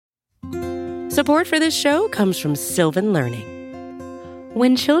Support for this show comes from Sylvan Learning.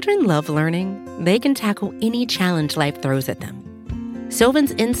 When children love learning, they can tackle any challenge life throws at them.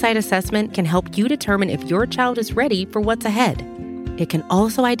 Sylvan's Insight Assessment can help you determine if your child is ready for what's ahead. It can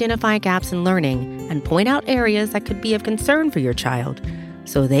also identify gaps in learning and point out areas that could be of concern for your child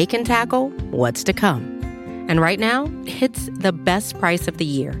so they can tackle what's to come. And right now, it's the best price of the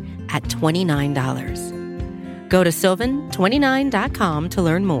year at $29. Go to sylvan29.com to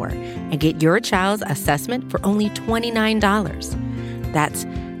learn more and get your child's assessment for only $29. That's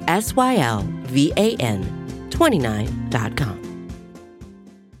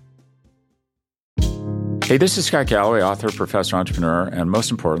SYLVAN29.com. Hey, this is Scott Galloway, author, professor, entrepreneur, and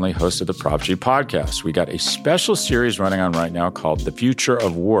most importantly, host of the Prop G podcast. We got a special series running on right now called The Future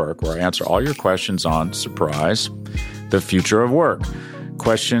of Work, where I answer all your questions on, surprise, the future of work.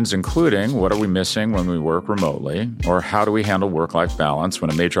 Questions including, what are we missing when we work remotely? Or how do we handle work-life balance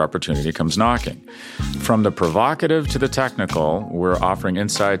when a major opportunity comes knocking? From the provocative to the technical, we're offering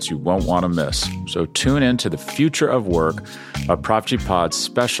insights you won't want to miss. So tune in to The Future of Work, a Prop G Pod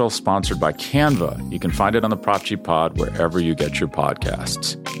special sponsored by Canva. You can find it on the Prop G Pod wherever you get your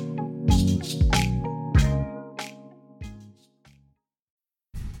podcasts.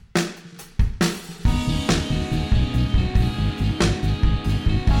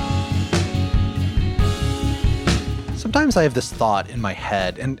 Sometimes I have this thought in my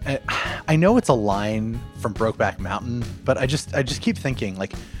head, and I know it's a line from Brokeback Mountain, but I just keep thinking,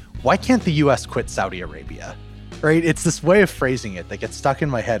 like, why can't the U.S. quit Saudi Arabia? Right? It's this way of phrasing it that gets stuck in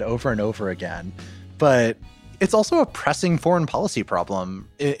my head over and over again. But it's also a pressing foreign policy problem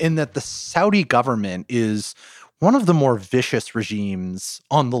in that the Saudi government is one of the more vicious regimes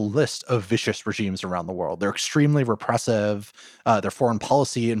on the list of vicious regimes around the world. They're extremely repressive. Their foreign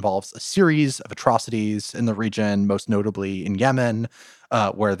policy involves a series of atrocities in the region, most notably in Yemen,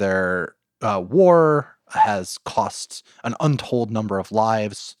 where their war has cost an untold number of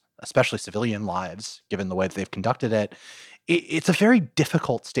lives, especially civilian lives, given the way that they've conducted it. It's a very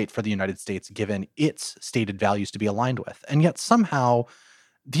difficult state for the United States, given its stated values to be aligned with. And yet somehow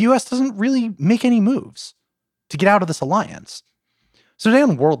the U.S. doesn't really make any moves to get out of this alliance. So today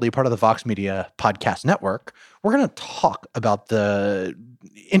on Worldly, part of the Vox Media podcast network, we're going to talk about the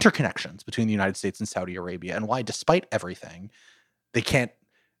interconnections between the United States and Saudi Arabia and why, despite everything, the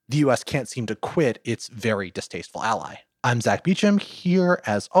U.S. can't seem to quit its very distasteful ally. I'm Zach Beecham, here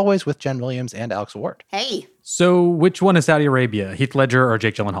as always with Jen Williams and Alex Ward. Hey. So which one is Saudi Arabia, Heath Ledger or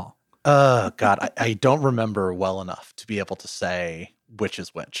Jake Gyllenhaal? God, I don't remember well enough to be able to say which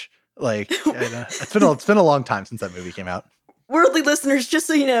is which. Like, it's been a long time since that movie came out. Worldly listeners, just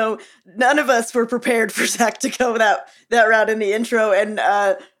so you know, none of us were prepared for Zach to go that route in the intro, and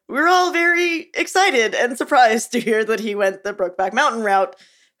we're all very excited and surprised to hear that he went the Brokeback Mountain route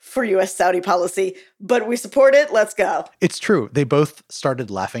for U.S. Saudi policy, but we support it. Let's go. It's true. They both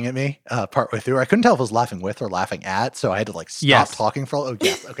started laughing at me partway through. I couldn't tell if I was laughing with or laughing at, so I had to stop talking for. Oh,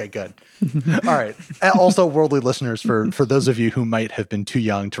 yes. Okay, good. All right. Also, Worldly listeners, for those of you who might have been too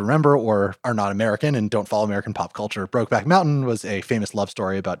young to remember or are not American and don't follow American pop culture, Brokeback Mountain was a famous love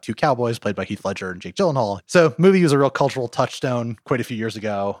story about two cowboys played by Heath Ledger and Jake Gyllenhaal. So, movie was a real cultural touchstone quite a few years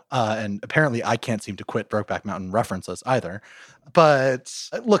ago, and apparently I can't seem to quit Brokeback Mountain references either. But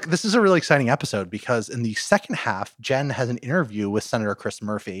look, this is a really exciting episode because in the second half, Jen has an interview with Senator Chris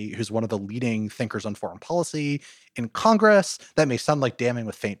Murphy, who's one of the leading thinkers on foreign policy in Congress. That may sound like damning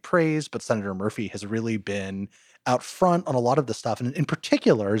with faint praise, but Senator Murphy has really been out front on a lot of this stuff, and in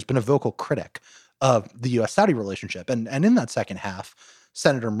particular has been a vocal critic of the U.S.-Saudi relationship. And in that second half,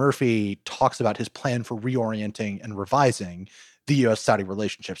 Senator Murphy talks about his plan for reorienting and revising the U.S.-Saudi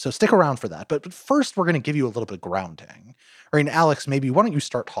relationship. So stick around for that. But first, we're going to give you a little bit of grounding. All right, and Alex, maybe why don't you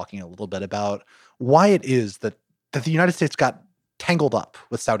start talking a little bit about why it is that the United States got tangled up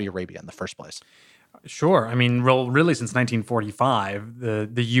with Saudi Arabia in the first place? Sure. I mean, really since 1945,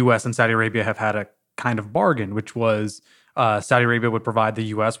 the U.S. and Saudi Arabia have had a kind of bargain, which was Saudi Arabia would provide the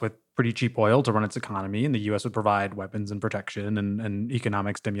U.S. with pretty cheap oil to run its economy, and the U.S. would provide weapons and protection and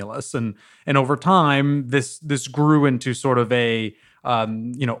economic stimulus. And over time, this grew into sort of a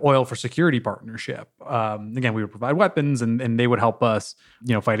oil for security partnership. Again, we would provide weapons and they would help us,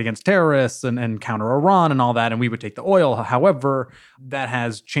 fight against terrorists and counter Iran and all that. And we would take the oil. However, that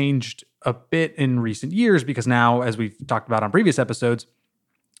has changed a bit in recent years because now, as we've talked about on previous episodes,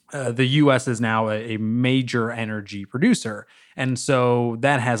 the U.S. is now a major energy producer. And so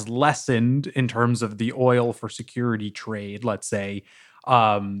that has lessened in terms of the oil for security trade, let's say,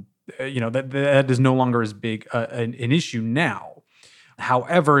 that is no longer as big an issue now.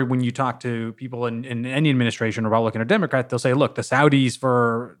 However, when you talk to people in any administration or Republican or Democrat, they'll say, look, the Saudis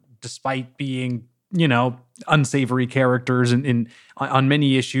for despite being, unsavory characters on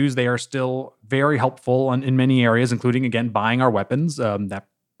many issues, they are still very helpful in many areas, including, again, buying our weapons. That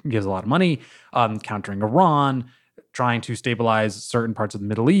gives a lot of money, countering Iran, trying to stabilize certain parts of the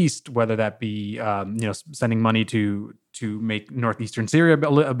Middle East, whether that be, sending money to make northeastern Syria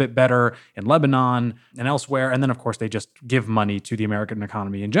a bit better, in Lebanon and elsewhere. And then, of course, they just give money to the American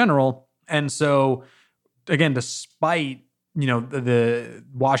economy in general. And so, again, despite the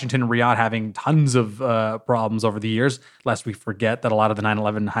Washington and Riyadh having tons of problems over the years, lest we forget that a lot of the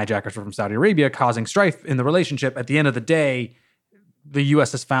 9/11 hijackers were from Saudi Arabia, causing strife in the relationship. At the end of the day, the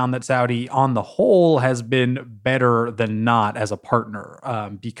U.S. has found that Saudi, on the whole, has been better than not as a partner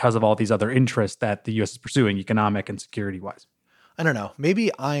because of all these other interests that the U.S. is pursuing, economic and security-wise. I don't know.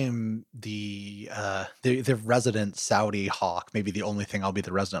 Maybe I'm the resident Saudi hawk. Maybe the only thing I'll be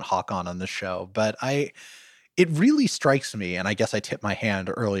the resident hawk on this show. But it really strikes me, and I guess I tipped my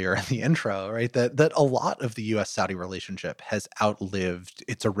hand earlier in the intro, right, that a lot of the U.S.-Saudi relationship has outlived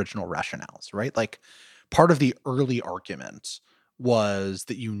its original rationales, right? Like, part of the early argument was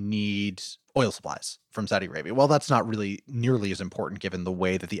that you need oil supplies from Saudi Arabia. Well, that's not really nearly as important given the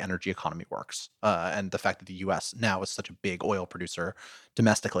way that the energy economy works and the fact that the U.S. now is such a big oil producer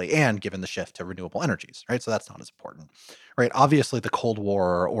domestically and given the shift to renewable energies, right? So that's not as important, right? Obviously, the Cold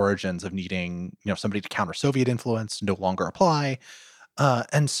War origins of needing, somebody to counter Soviet influence no longer apply.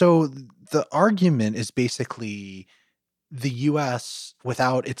 And so the argument is basically the U.S.,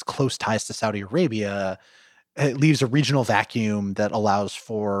 without its close ties to Saudi Arabia, it leaves a regional vacuum that allows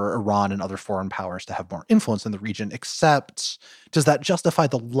for Iran and other foreign powers to have more influence in the region, except does that justify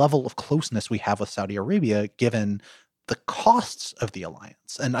the level of closeness we have with Saudi Arabia given the costs of the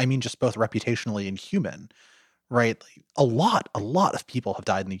alliance? And I mean just both reputationally and human, right? Like, a lot of people have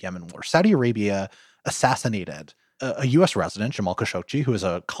died in the Yemen war. Saudi Arabia assassinated a U.S. resident, Jamal Khashoggi, who is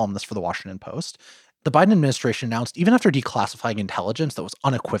a columnist for the Washington Post. The Biden administration announced, even after declassifying intelligence that was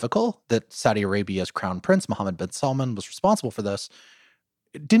unequivocal, that Saudi Arabia's crown prince, Mohammed bin Salman, was responsible for this.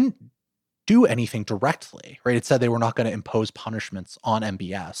 It didn't do anything directly, right? It said they were not going to impose punishments on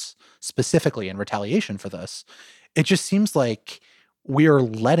MBS specifically in retaliation for this. It just seems like we're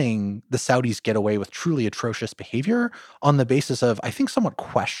letting the Saudis get away with truly atrocious behavior on the basis of, I think, somewhat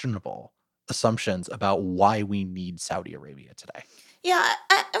questionable assumptions about why we need Saudi Arabia today. Yeah,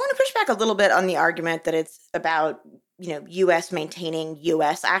 I want to push back a little bit on the argument that it's about, U.S. maintaining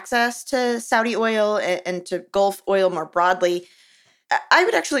U.S. access to Saudi oil and to Gulf oil more broadly. I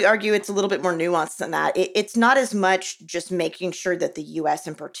would actually argue it's a little bit more nuanced than that. It's not as much just making sure that the U.S.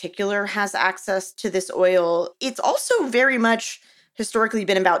 in particular has access to this oil. It's also very much historically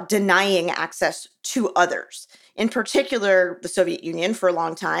been about denying access to others, in particular the Soviet Union for a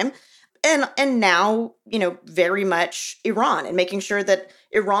long time. And now, very much Iran, and making sure that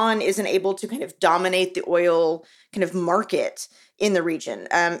Iran isn't able to kind of dominate the oil kind of market in the region.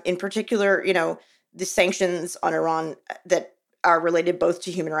 In particular, the sanctions on Iran that are related both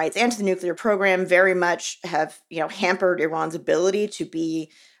to human rights and to the nuclear program very much have, hampered Iran's ability to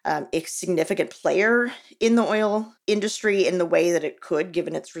be a significant player in the oil industry in the way that it could,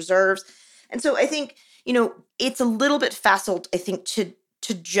 given its reserves. And so I think, it's a little bit facile, I think, to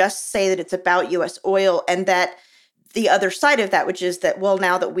just say that it's about U.S. oil, and that the other side of that, which is that, well,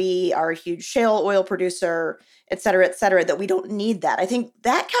 now that we are a huge shale oil producer, et cetera, that we don't need that. I think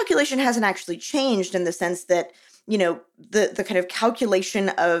that calculation hasn't actually changed in the sense that, the kind of calculation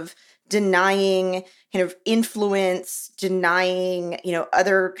of denying kind of influence, denying,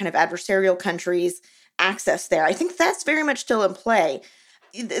 other kind of adversarial countries access there. I think that's very much still in play.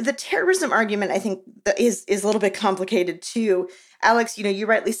 The terrorism argument, I think, is a little bit complicated too. Alex, you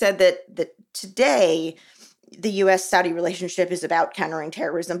rightly said that today the U.S.-Saudi relationship is about countering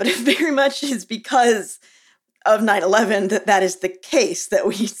terrorism, but it very much is because of 9/11 that is the case, that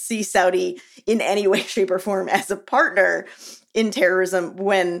we see Saudi in any way, shape, or form as a partner in terrorism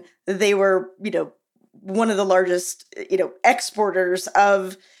when they were, one of the largest, exporters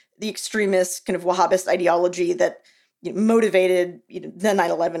of the extremist kind of Wahhabist ideology that motivated the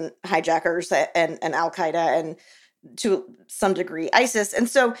 9/11 hijackers and Al-Qaeda and to some degree ISIS. And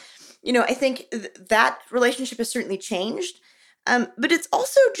so, I think that relationship has certainly changed. But it's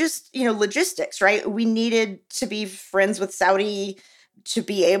also just, logistics, right? We needed to be friends with Saudi to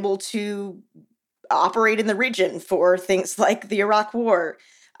be able to operate in the region for things like the Iraq War,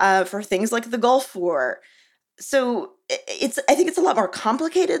 for things like the Gulf War. So I think it's a lot more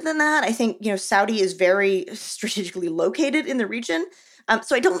complicated than that. I think, Saudi is very strategically located in the region.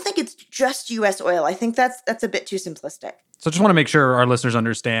 So I don't think it's just U.S. oil. I think that's a bit too simplistic. So I just want to make sure our listeners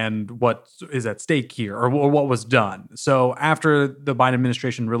understand what is at stake here or what was done. So after the Biden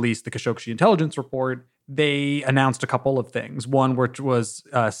administration released the Khashoggi intelligence report, they announced a couple of things. One, which was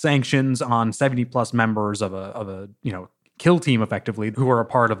sanctions on 70 plus members of a kill team, effectively, who were a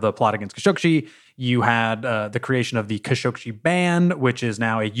part of the plot against Khashoggi. You had the creation of the Khashoggi ban, which is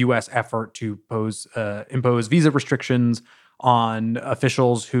now a U.S. effort to impose visa restrictions on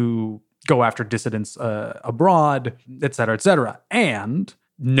officials who go after dissidents abroad, et cetera, and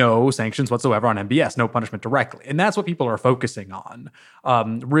no sanctions whatsoever on MBS, no punishment directly. And that's what people are focusing on,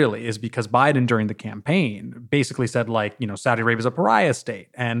 really, is because Biden during the campaign basically said, like, Saudi Arabia is a pariah state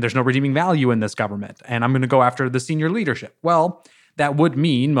and there's no redeeming value in this government. And I'm going to go after the senior leadership. Well, that would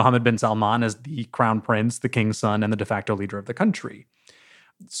mean Mohammed bin Salman as the crown prince, the king's son, and the de facto leader of the country.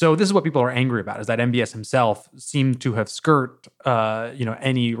 So this is what people are angry about, is that MBS himself seemed to have skirted,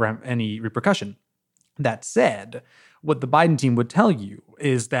 any repercussion. That said, what the Biden team would tell you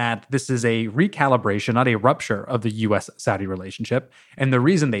is that this is a recalibration, not a rupture of the U.S.-Saudi relationship. And the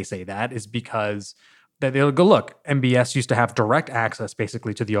reason they say that is because they'll go, look, MBS used to have direct access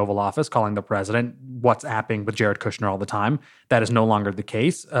basically to the Oval Office, calling the president, WhatsApping with Jared Kushner all the time. That is no longer the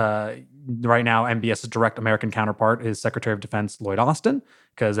case. Right now, MBS's direct American counterpart is Secretary of Defense Lloyd Austin,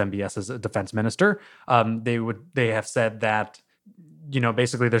 because MBS is a defense minister. They have said that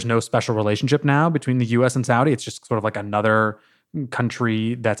basically there's no special relationship now between the U.S. and Saudi. It's just sort of like another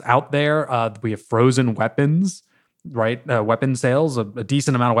country that's out there. We have frozen weapons, right? Weapon sales, a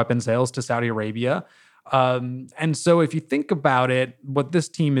decent amount of weapon sales to Saudi Arabia. And so if you think about it, what this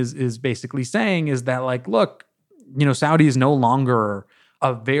team is basically saying is that, like, look, Saudi is no longer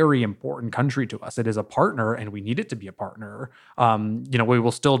a very important country to us. It is a partner, and we need it to be a partner. We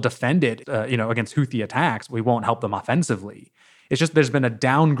will still defend it, against Houthi attacks. We won't help them offensively. It's just there's been a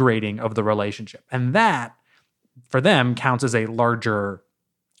downgrading of the relationship. And that, for them, counts as a larger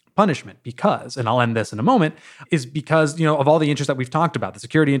punishment because, and I'll end this in a moment, is because, of all the interests that we've talked about, the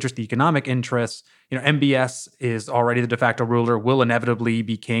security interests, the economic interests, MBS is already the de facto ruler, will inevitably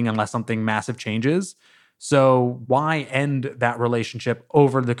be king unless something massive changes. So why end that relationship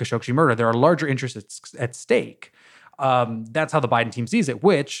over the Khashoggi murder? There are larger interests at stake. That's how the Biden team sees it,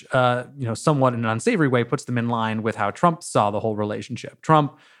 which, somewhat in an unsavory way puts them in line with how Trump saw the whole relationship.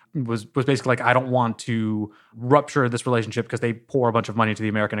 Trump was basically like, I don't want to rupture this relationship because they pour a bunch of money into the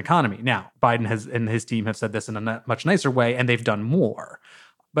American economy. Now, Biden and his team have said this in a much nicer way, and they've done more.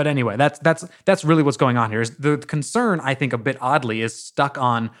 But anyway, that's really what's going on here. Is the concern, I think, a bit oddly, is stuck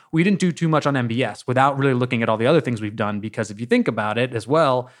on, we didn't do too much on MBS without really looking at all the other things we've done. Because if you think about it as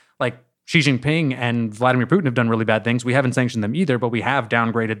well, like, Xi Jinping and Vladimir Putin have done really bad things. We haven't sanctioned them either, but we have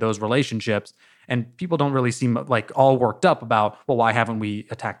downgraded those relationships. And people don't really seem like all worked up about, well, why haven't we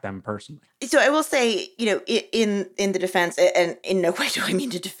attacked them personally? So I will say, in the defense, and in no way do I mean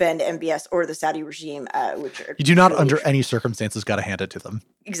to defend MBS or the Saudi regime, which are you do not, under any circumstances, got to hand it to them.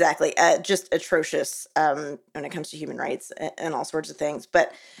 Exactly, just atrocious when it comes to human rights and all sorts of things.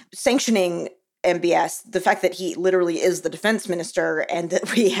 But sanctioning MBS, the fact that he literally is the defense minister and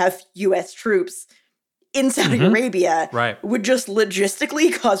that we have U.S. troops in Saudi Arabia would just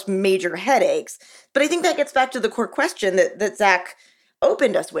logistically cause major headaches. But I think that gets back to the core question that Zach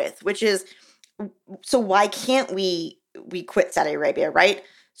opened us with, which is, so why can't we quit Saudi Arabia, right?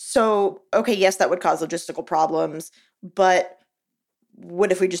 So, okay, yes, that would cause logistical problems, but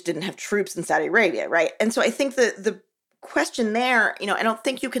what if we just didn't have troops in Saudi Arabia, right? And so I think the question there, I don't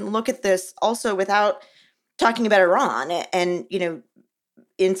think you can look at this also without talking about Iran and,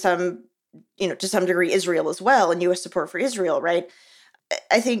 in some, to some degree, Israel as well, and U.S. support for Israel, right?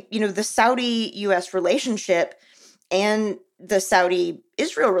 I think, the Saudi-U.S. relationship and the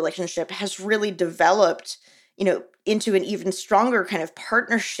Saudi-Israel relationship has really developed, into an even stronger kind of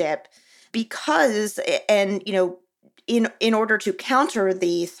partnership because, and, in order to counter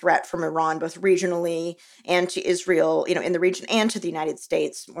the threat from Iran, both regionally and to Israel, in the region and to the United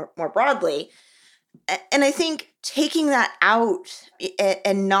States more broadly. And I think taking that out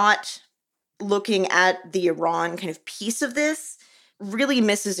and not looking at the Iran kind of piece of this really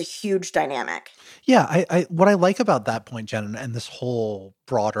misses a huge dynamic. Yeah, I what I like about that point, Jen, and this whole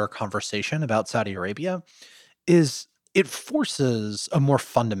broader conversation about Saudi Arabia is it forces a more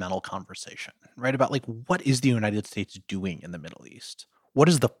fundamental conversation, right? About like, what is the United States doing in the Middle East? What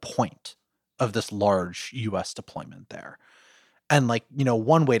is the point of this large U.S. deployment there? And like,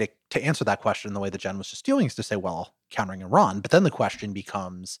 one way to answer that question the way that Jen was just doing is to say, well, countering Iran. But then the question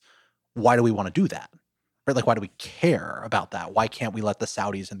becomes, why do we want to do that? Right? Like, why do we care about that? Why can't we let the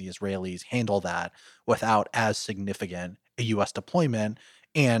Saudis and the Israelis handle that without as significant a U.S. deployment?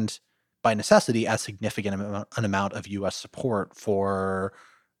 And by necessity, as significant an amount of U.S. support for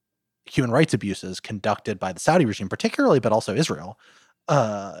human rights abuses conducted by the Saudi regime, particularly, but also Israel,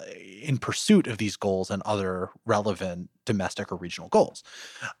 in pursuit of these goals and other relevant domestic or regional goals?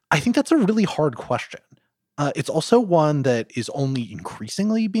 I think that's a really hard question. It's also one that is only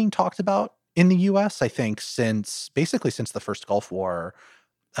increasingly being talked about in the U.S. I think since the first Gulf War,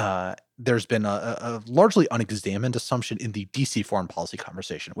 there's been a largely unexamined assumption in the DC foreign policy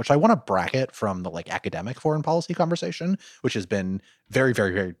conversation, which I want to bracket from the like academic foreign policy conversation, which has been very,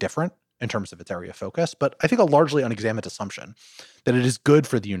 very, very different in terms of its area of focus. But I think a largely unexamined assumption that it is good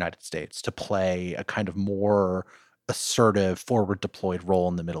for the United States to play a kind of more assertive, forward deployed role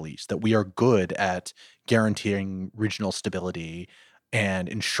in the Middle East, that we are good at guaranteeing regional stability and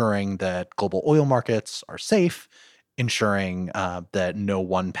ensuring that global oil markets are safe, ensuring that no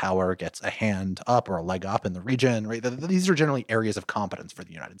one power gets a hand up or a leg up in the region, right? These are generally areas of competence for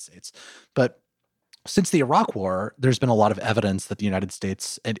the United States. But since the Iraq War, there's been a lot of evidence that the United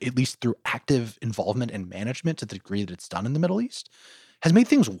States, at least through active involvement and management to the degree that it's done in the Middle East, has made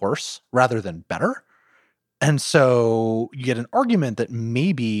things worse rather than better. And so you get an argument that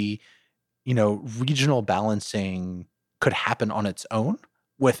maybe, regional balancing could happen on its own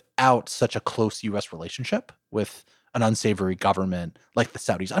without such a close U.S. relationship with an unsavory government like the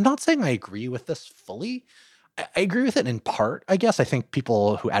Saudis. I'm not saying I agree with this fully. I agree with it in part, I guess. I think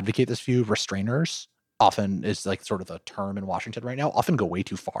people who advocate this view, restrainers, often is like sort of the term in Washington right now, often go way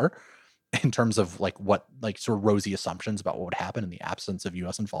too far in terms of like what like sort of rosy assumptions about what would happen in the absence of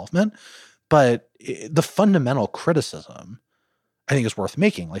U.S. involvement. But the fundamental criticism, I think, is worth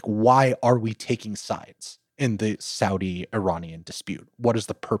making. Like, why are we taking sides in the Saudi-Iranian dispute? What is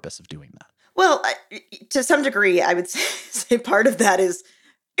the purpose of doing that? Well, to some degree, I would say part of that is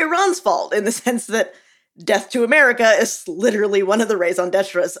Iran's fault, in the sense that death to America is literally one of the raison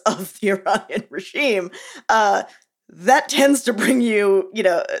d'etres of the Iranian regime. That tends to bring you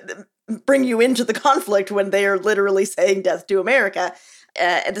into the conflict when they are literally saying death to America.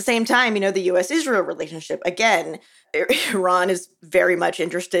 At the same time, the U.S.-Israel relationship, again, Iran is very much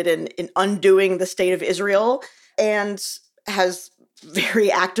interested in undoing the state of Israel and has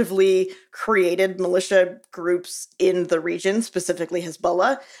very actively created militia groups in the region, specifically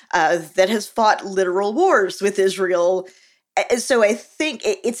Hezbollah, that has fought literal wars with Israel. So I think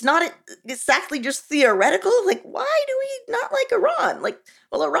it's not exactly just theoretical. Like, why do we not like Iran? Like,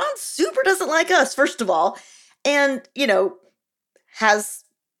 well, Iran super doesn't like us, first of all. And, has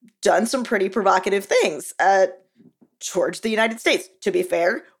done some pretty provocative things towards the United States. To be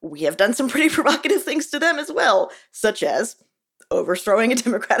fair, we have done some pretty provocative things to them as well, such as overthrowing a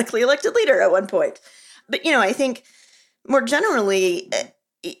democratically elected leader at one point. But, I think more generally,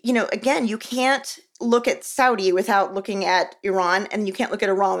 again, you can't look at Saudi without looking at Iran, and you can't look at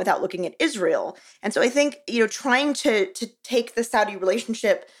Iran without looking at Israel. And so I think, trying to take the Saudi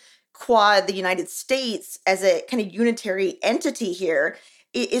relationship quad the United States as a kind of unitary entity here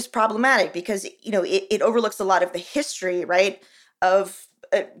is problematic, because, it overlooks a lot of the history, right, of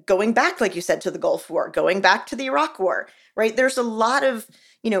going back, like you said, to the Gulf War, going back to the Iraq War, right? There's a lot of,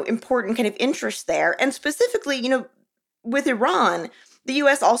 important kind of interest there. And specifically, with Iran, the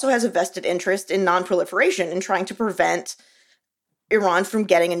U.S. also has a vested interest in non-proliferation and trying to prevent Iran from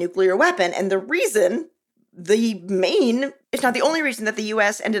getting a nuclear weapon. And the reason, if not the only reason, that the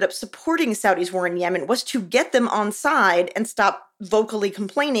U.S. ended up supporting Saudi's war in Yemen was to get them on side and stop vocally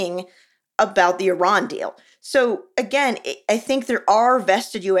complaining about the Iran deal. So again, I think there are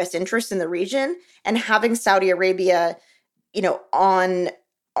vested U.S. interests in the region, and having Saudi Arabia,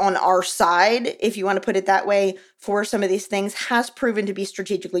 on our side, if you want to put it that way, for some of these things has proven to be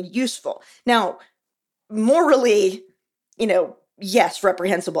strategically useful. Now, morally, yes,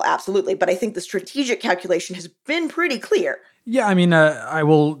 reprehensible, absolutely. But I think the strategic calculation has been pretty clear. Yeah, I mean, I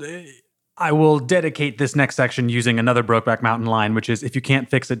will dedicate this next section using another Brokeback Mountain line, which is, if you can't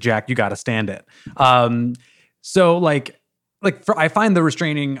fix it, Jack, you got to stand it. I find the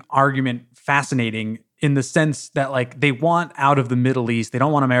restraining argument fascinating in the sense that, like, they want out of the Middle East. They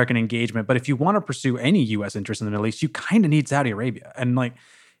don't want American engagement. But if you want to pursue any U.S. interest in the Middle East, you kind of need Saudi Arabia. And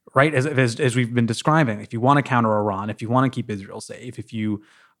right, as we've been describing, if you want to counter Iran, if you want to keep Israel safe, if you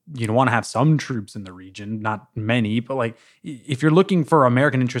want to have some troops in the region, not many, but if you're looking for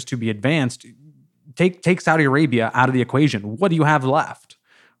American interest to be advanced, take Saudi Arabia out of the equation. What do you have left?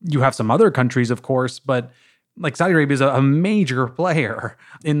 You have some other countries, of course, but Saudi Arabia is a major player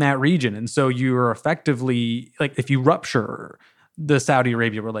in that region. And so you're effectively, if you rupture the Saudi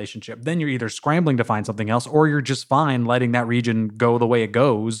Arabia relationship, then you're either scrambling to find something else, or you're just fine letting that region go the way it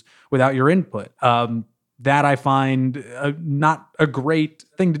goes without your input. That I find not a great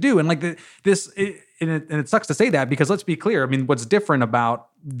thing to do. And like it sucks to say that, because let's be clear. I mean, what's different about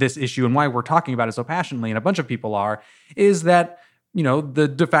this issue and why we're talking about it so passionately, and a bunch of people are, is that, you know, the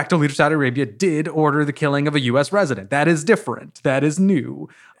de facto leader of Saudi Arabia did order the killing of a U.S. resident. That is different. That is new.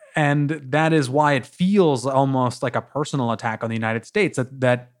 And that is why it feels almost like a personal attack on the United States,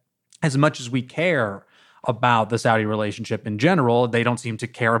 that as much as we care about the Saudi relationship in general, they don't seem to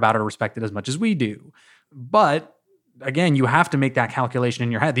care about it or respect it as much as we do. But again, you have to make that calculation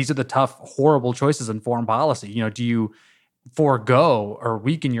in your head. These are the tough, horrible choices in foreign policy. You know, do you forego or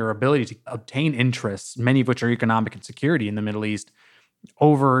weaken your ability to obtain interests, many of which are economic and security in the Middle East,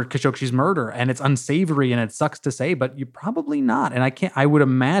 over Khashoggi's murder? And it's unsavory and it sucks to say, but you're probably not. And I would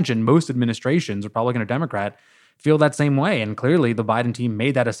imagine most administrations, Republican or Democrat, feel that same way. And clearly the Biden team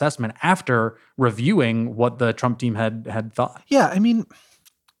made that assessment after reviewing what the Trump team had thought. Yeah, I mean,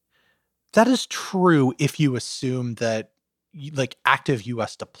 that is true if you assume that like active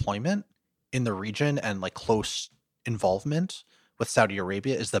U.S. deployment in the region and like close involvement with Saudi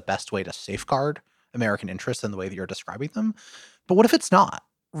Arabia is the best way to safeguard American interests in the way that you're describing them. But what if it's not,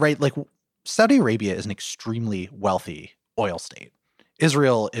 right? Like Saudi Arabia is an extremely wealthy oil state.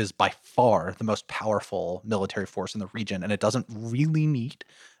 Israel is by far the most powerful military force in the region, and it doesn't really need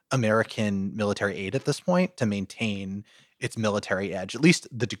American military aid at this point to maintain its military edge. At least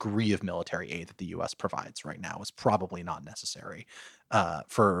the degree of military aid that the U.S. provides right now is probably not necessary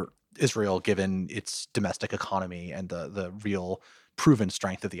for Israel, given its domestic economy and the real proven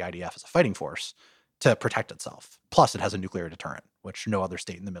strength of the IDF as a fighting force to protect itself. Plus, it has a nuclear deterrent, which no other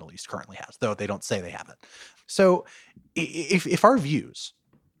state in the Middle East currently has, though they don't say they have it. So if our views,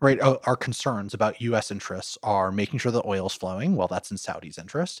 right, our concerns about U.S. interests are making sure that oil is flowing, well, that's in Saudi's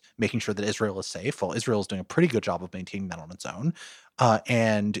interest, making sure that Israel is safe, well, Israel is doing a pretty good job of maintaining that on its own,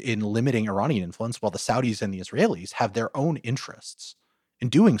 and in limiting Iranian influence, while the Saudis and the Israelis have their own interests in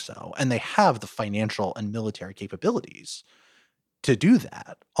doing so, and they have the financial and military capabilities to do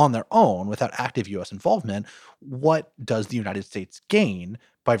that on their own without active U.S. involvement. What does the United States gain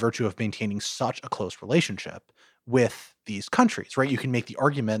by virtue of maintaining such a close relationship with these countries, right? You can make the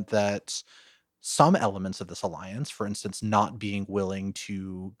argument that some elements of this alliance, for instance, not being willing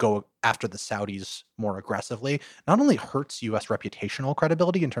to go after the Saudis more aggressively, not only hurts U.S. reputational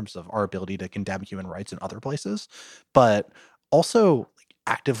credibility in terms of our ability to condemn human rights in other places, but also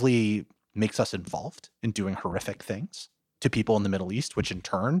actively makes us involved in doing horrific things to people in the Middle East, which in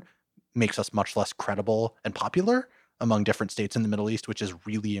turn makes us much less credible and popular among different states in the Middle East, which is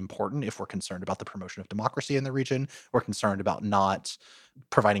really important if we're concerned about the promotion of democracy in the region. We're concerned about not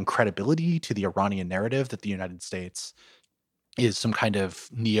providing credibility to the Iranian narrative that the United States is some kind of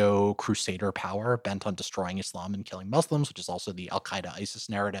neo-crusader power bent on destroying Islam and killing Muslims, which is also the Al-Qaeda ISIS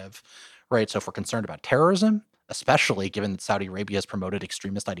narrative, right? So if we're concerned about terrorism, especially given that Saudi Arabia has promoted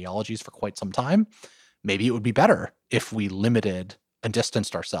extremist ideologies for quite some time, maybe it would be better if we limited and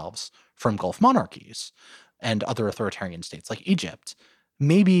distanced ourselves from Gulf monarchies and other authoritarian states like Egypt.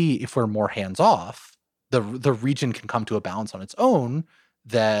 Maybe if we're more hands-off, the region can come to a balance on its own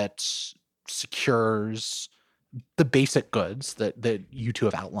that secures the basic goods that you two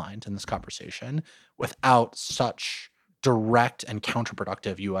have outlined in this conversation without such direct and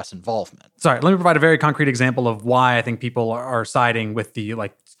counterproductive U.S. involvement. Sorry, let me provide a very concrete example of why I think people are siding with the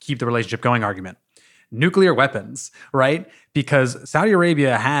keep the relationship going argument. Nuclear weapons, right? Because Saudi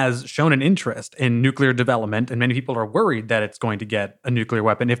Arabia has shown an interest in nuclear development, and many people are worried that it's going to get a nuclear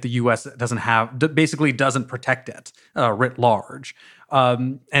weapon if the U.S. basically doesn't protect it writ large.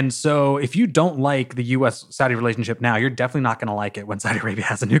 And so if you don't like the U.S.-Saudi relationship now, you're definitely not going to like it when Saudi Arabia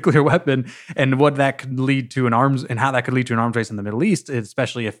has a nuclear weapon, and what that could lead to how that could lead to an arms race in the Middle East,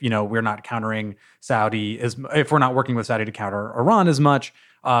 especially if, we're not countering Saudi, if we're not working with Saudi to counter Iran as much.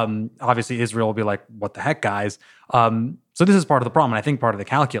 Obviously Israel will be like, what the heck, guys? So this is part of the problem. And I think part of the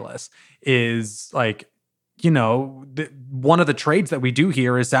calculus is one of the trades that we do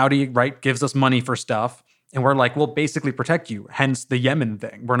here is Saudi, right, gives us money for stuff. And we're like, we'll basically protect you. Hence the Yemen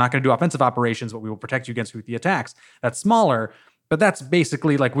thing. We're not going to do offensive operations, but we will protect you against Houthi attacks. That's smaller, but that's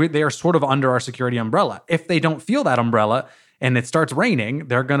basically they are sort of under our security umbrella. If they don't feel that umbrella and it starts raining,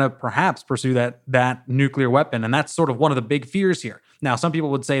 they're going to perhaps pursue that nuclear weapon. And that's sort of one of the big fears here. Now, some people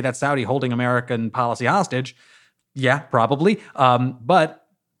would say that's Saudi holding American policy hostage. Yeah, probably. But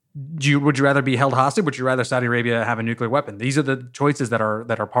would you rather be held hostage? Would you rather Saudi Arabia have a nuclear weapon? These are the choices that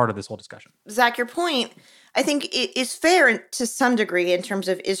are part of this whole discussion. Zach, your point, I think, is fair to some degree in terms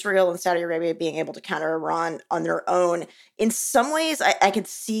of Israel and Saudi Arabia being able to counter Iran on their own. In some ways, I could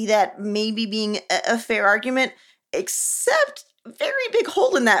see that maybe being a fair argument, except very big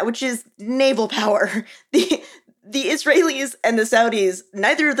hole in that, which is naval power. The Israelis and the Saudis,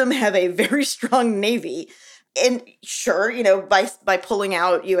 neither of them have a very strong navy. And sure, by pulling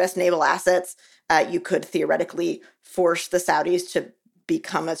out U.S. naval assets, you could theoretically force the Saudis to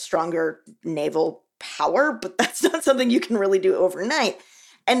become a stronger naval power, but that's not something you can really do overnight.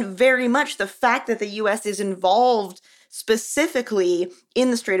 And very much the fact that the U.S. is involved specifically in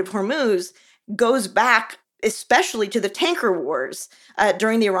the Strait of Hormuz goes back especially to the tanker wars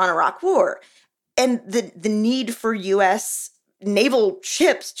during the Iran-Iraq War. And the need for U.S. naval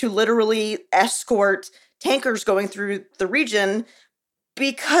ships to literally escort tankers going through the region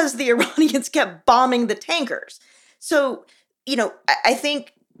because the Iranians kept bombing the tankers. So, I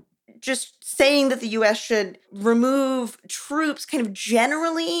think just saying that the U.S. should remove troops kind of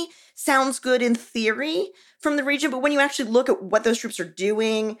generally sounds good in theory from the region, but when you actually look at what those troops are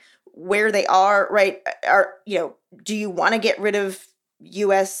doing, where they are, right, do you want to get rid of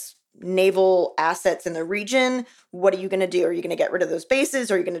U.S. naval assets in the region? What are you going to do? Are you going to get rid of those bases?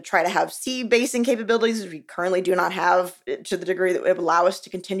 Are you going to try to have sea basing capabilities, which we currently do not have to the degree that would allow us to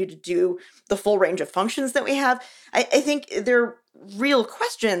continue to do the full range of functions that we have? I think there are real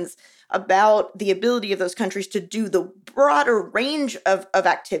questions about the ability of those countries to do the broader range of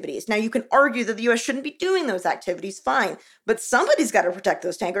activities. Now, you can argue that the U.S. shouldn't be doing those activities, fine, but somebody's got to protect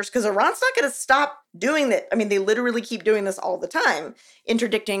those tankers because Iran's not going to stop doing that. I mean, they literally keep doing this all the time,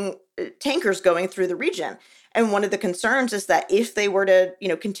 interdicting tankers going through the region. And one of the concerns is that if they were to,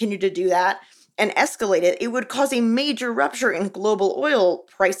 continue to do that and escalate it, it would cause a major rupture in global oil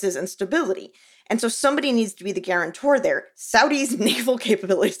prices and stability. And so somebody needs to be the guarantor there. Saudi's naval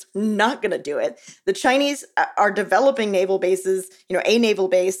capabilities are not going to do it. The Chinese are developing naval bases, a naval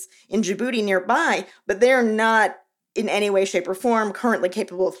base in Djibouti nearby, but they're not in any way, shape, or form currently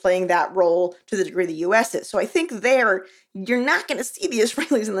capable of playing that role to the degree the U.S. is. So I think you're not going to see the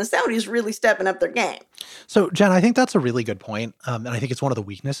Israelis and the Saudis really stepping up their game. So, Jen, I think that's a really good point. And I think it's one of the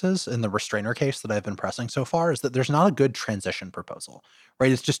weaknesses in the restrainer case that I've been pressing so far is that there's not a good transition proposal,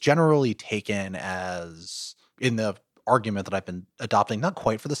 right? It's just generally taken as, in the argument that I've been adopting, not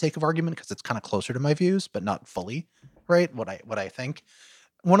quite for the sake of argument, because it's kind of closer to my views, but not fully, right? What I think.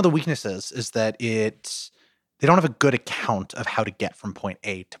 One of the weaknesses is that they don't have a good account of how to get from point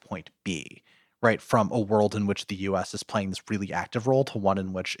A to point B, right? From a world in which the U.S. is playing this really active role to one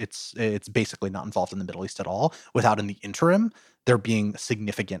in which it's basically not involved in the Middle East at all, without in the interim there being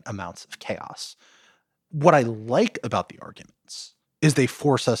significant amounts of chaos. What I like about the arguments is they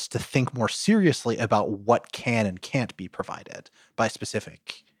force us to think more seriously about what can and can't be provided by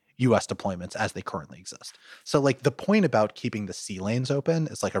specific U.S. deployments as they currently exist. So like the point about keeping the sea lanes open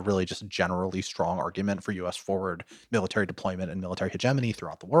is like a really just generally strong argument for U.S. forward military deployment and military hegemony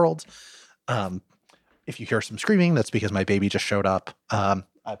throughout the world. If you hear some screaming, that's because my baby just showed up. I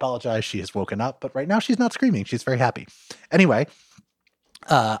apologize. She has woken up, but right now she's not screaming. She's very happy. Anyway,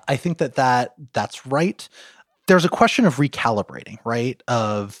 I think that's right. There's a question of recalibrating, right?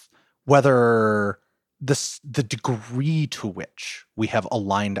 Of whether the degree to which we have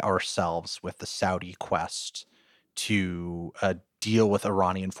aligned ourselves with the Saudi quest to deal with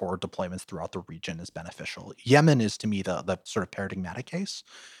Iranian forward deployments throughout the region is beneficial. Yemen is, to me, the sort of paradigmatic case,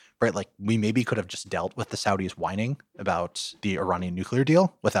 right? Like we maybe could have just dealt with the Saudis whining about the Iranian nuclear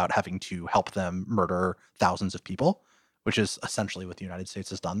deal without having to help them murder thousands of people, which is essentially what the United States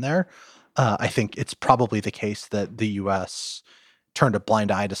has done there. I think it's probably the case that the U.S. turned a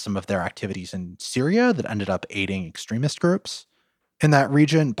blind eye to some of their activities in Syria that ended up aiding extremist groups in that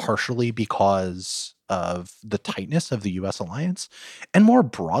region, partially because of the tightness of the U.S. alliance. And more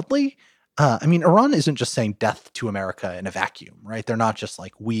broadly, Iran isn't just saying death to America in a vacuum, right? They're not just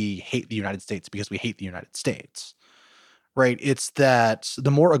like, we hate the United States because we hate the United States, right? It's that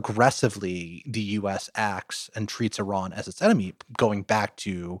the more aggressively the U.S. acts and treats Iran as its enemy, going back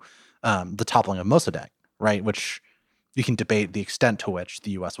to the toppling of Mossadegh, right? Which you can debate the extent to which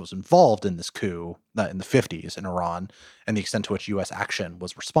the U.S. was involved in this coup in the 50s in Iran and the extent to which U.S. action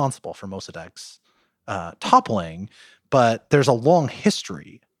was responsible for Mossadegh's toppling. But there's a long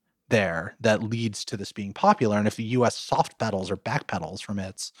history there that leads to this being popular. And if the U.S. soft pedals or backpedals from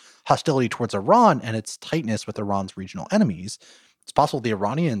its hostility towards Iran and its tightness with Iran's regional enemies, it's possible the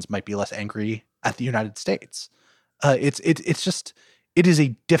Iranians might be less angry at the United States. It is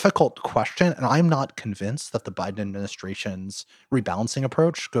a difficult question, and I'm not convinced that the Biden administration's rebalancing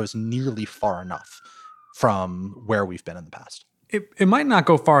approach goes nearly far enough from where we've been in the past. It might not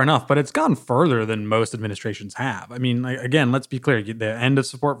go far enough, but it's gone further than most administrations have. I mean, again, let's be clear. The end of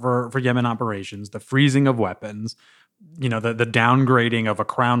support for Yemen operations, the freezing of weapons, the downgrading of a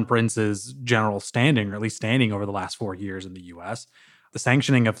crown prince's general standing, or at least standing over the last 4 years in the U.S., the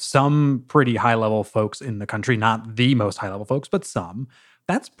sanctioning of some pretty high-level folks in the country, not the most high-level folks, but some.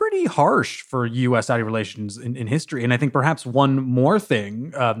 That's pretty harsh for U.S.-Saudi relations in history. And I think perhaps one more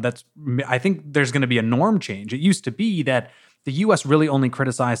thing I think there's going to be a norm change. It used to be that the U.S. really only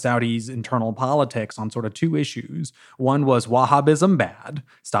criticized Saudi's internal politics on sort of two issues. One was Wahhabism bad,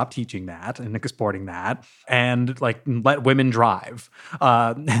 stop teaching that and exporting that, and let women drive.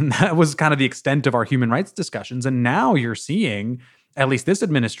 And that was kind of the extent of our human rights discussions. And now you're seeing at least this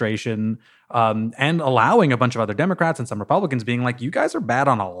administration, and allowing a bunch of other Democrats and some Republicans being like, you guys are bad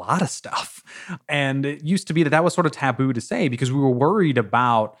on a lot of stuff. And it used to be that was sort of taboo to say because we were worried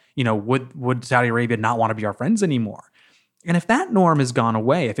about, would Saudi Arabia not want to be our friends anymore? And if that norm has gone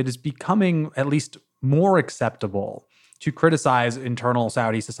away, if it is becoming at least more acceptable to criticize internal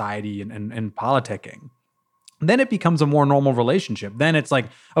Saudi society and politicking, then it becomes a more normal relationship. Then it's like,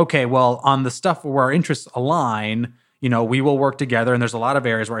 okay, well, on the stuff where our interests align, we will work together, and there's a lot of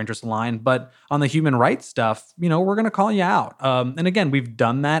areas where interests align. But on the human rights stuff, we're going to call you out. And again, we've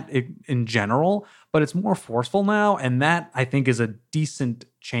done that in general, but it's more forceful now. And that, I think, is a decent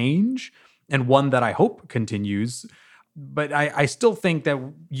change and one that I hope continues. But I still think that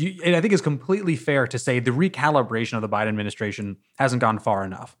and I think it's completely fair to say the recalibration of the Biden administration hasn't gone far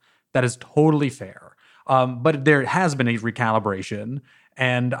enough. That is totally fair. But there has been a recalibration.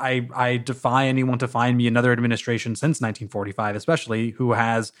 And I defy anyone to find me another administration since 1945, especially, who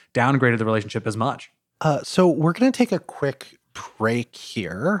has downgraded the relationship as much. So we're going to take a quick break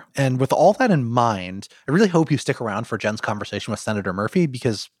here. And with all that in mind, I really hope you stick around for Jen's conversation with Senator Murphy,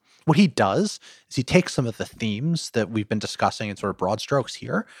 because what he does is he takes some of the themes that we've been discussing in sort of broad strokes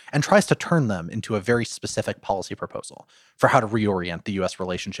here and tries to turn them into a very specific policy proposal for how to reorient the U.S.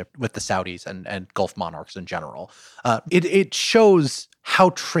 relationship with the Saudis and Gulf monarchs in general. It shows how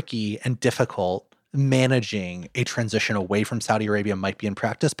tricky and difficult managing a transition away from Saudi Arabia might be in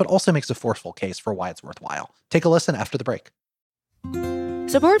practice, but also makes a forceful case for why it's worthwhile. Take a listen after the break.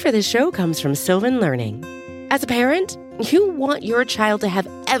 Support for this show comes from Sylvan Learning. As a parent, you want your child to have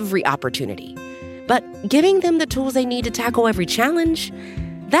every opportunity, but giving them the tools they need to tackle every challenge,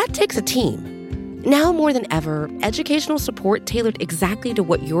 that takes a team. Now more than ever, educational support tailored exactly to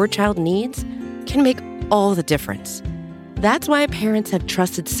what your child needs can make all the difference. That's why parents have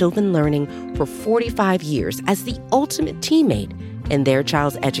trusted Sylvan Learning for 45 years as the ultimate teammate in their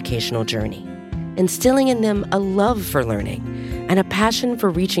child's educational journey, instilling in them a love for learning and a passion for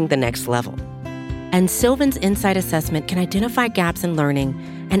reaching the next level. And Sylvan's Insight Assessment can identify gaps in learning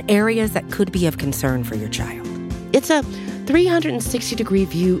and areas that could be of concern for your child. It's a 360-degree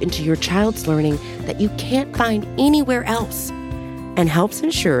view into your child's learning that you can't find anywhere else, and helps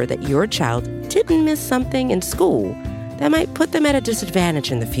ensure that your child didn't miss something in school that might put them at a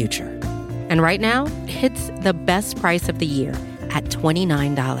disadvantage in the future. And right now, it's the best price of the year at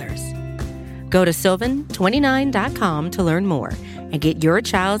 $29. Go to sylvan29.com to learn more and get your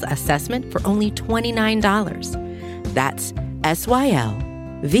child's assessment for only $29. That's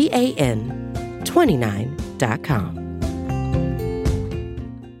SYLVAN 29.com.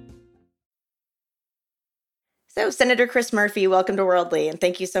 So, Senator Chris Murphy, welcome to Worldly, and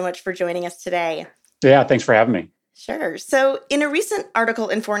thank you so much for joining us today. Yeah, thanks for having me. Sure. So, in a recent article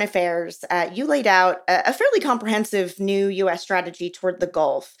in Foreign Affairs, you laid out a fairly comprehensive new U.S. strategy toward the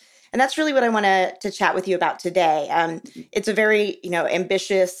Gulf. And that's really what I want to chat with you about today. It's a very,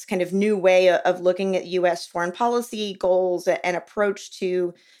 ambitious kind of new way of looking at U.S. foreign policy goals and approach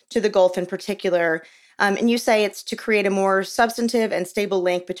to the Gulf in particular. And you say it's to create a more substantive and stable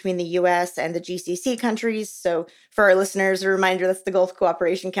link between the U.S. and the GCC countries. So for our listeners, a reminder, that's the Gulf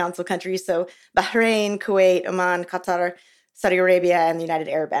Cooperation Council countries. So Bahrain, Kuwait, Oman, Qatar, Saudi Arabia, and the United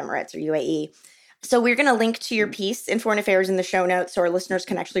Arab Emirates, or UAE. So we're going to link to your piece in Foreign Affairs in the show notes so our listeners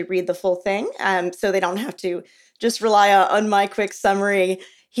can actually read the full thing, so they don't have to just rely on my quick summary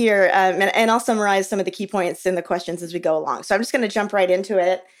here. And I'll summarize some of the key points in the questions as we go along. So I'm just going to jump right into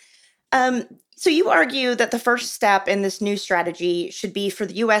it. So you argue that the first step in this new strategy should be for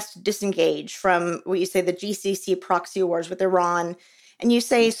the U.S. to disengage from what you say the GCC proxy wars with Iran. And you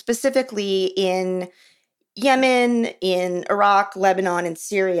say specifically in Yemen, in Iraq, Lebanon, and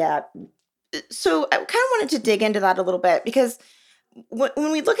Syria. So I kind of wanted to dig into that a little bit because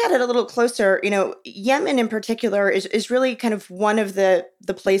when we look at it a little closer, Yemen in particular is really kind of one of the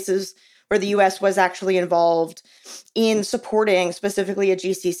places where the U.S. was actually involved in supporting specifically a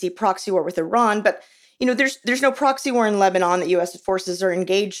GCC proxy war with Iran. But, there's no proxy war in Lebanon that U.S. forces are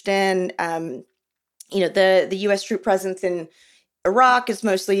engaged in. The U.S. troop presence in Iraq is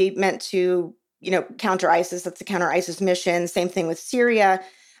mostly meant to counter ISIS. That's the counter ISIS mission. Same thing with Syria.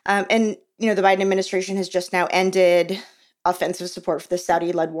 And the Biden administration has just now ended offensive support for the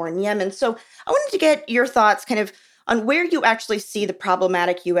Saudi-led war in Yemen. So I wanted to get your thoughts kind of on where you actually see the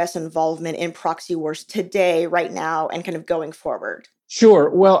problematic U.S. involvement in proxy wars today, right now, and kind of going forward. Sure.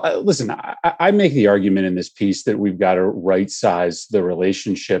 Well, listen, I make the argument in this piece that we've got to right-size the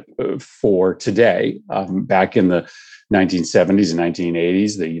relationship for today. Back in the 1970s and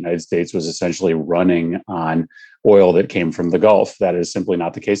 1980s, the United States was essentially running on oil that came from the Gulf. That is simply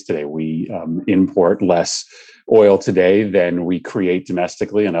not the case today. We import less oil today than we create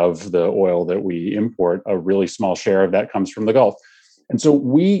domestically, and of the oil that we import, a really small share of that comes from the Gulf. And so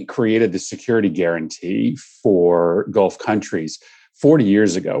we created the security guarantee for Gulf countries 40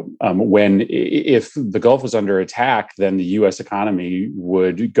 years ago, when if the Gulf was under attack, then the U.S. economy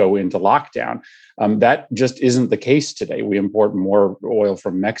would go into lockdown. That just isn't the case today. We import more oil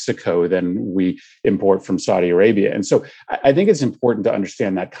from Mexico than we import from Saudi Arabia. And so I think it's important to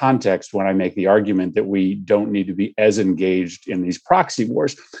understand that context when I make the argument that we don't need to be as engaged in these proxy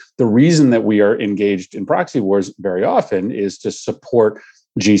wars. The reason that we are engaged in proxy wars very often is to support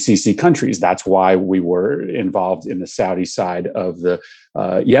GCC countries. That's why we were involved in the Saudi side of the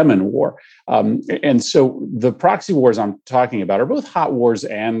Yemen war. And so the proxy wars I'm talking about are both hot wars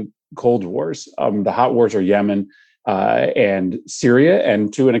and cold wars. The hot wars are Yemen and Syria,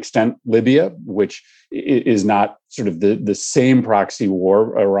 and to an extent, Libya, which is not sort of the same proxy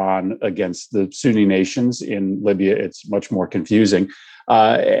war, Iran against the Sunni nations. In Libya, it's much more confusing.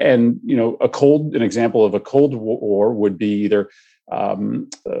 And an example of a cold war would be either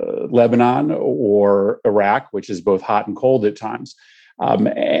Lebanon or Iraq, which is both hot and cold at times.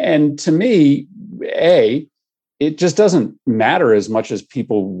 And to me, it just doesn't matter as much as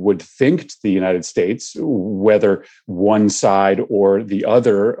people would think to the United States, whether one side or the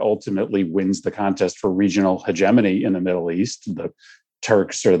other ultimately wins the contest for regional hegemony in the Middle East, the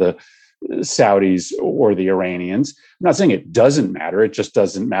Turks or the Saudis or the Iranians. I'm not saying it doesn't matter. It just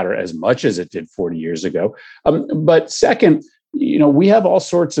doesn't matter as much as it did 40 years ago. But second, we have all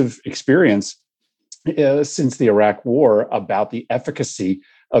sorts of experience since the Iraq War about the efficacy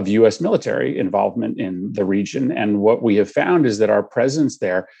of U.S. military involvement in the region. And what we have found is that our presence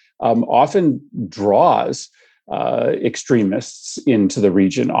there often draws extremists into the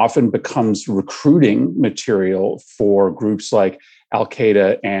region, often becomes recruiting material for groups like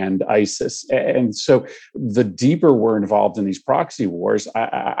Al-Qaeda and ISIS. And so the deeper we're involved in these proxy wars,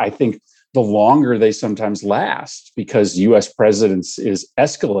 I think the longer they sometimes last, because U.S. presence is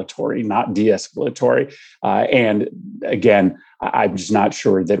escalatory, not de-escalatory. And again, I'm just not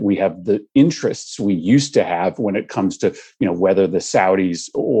sure that we have the interests we used to have when it comes to, whether the Saudis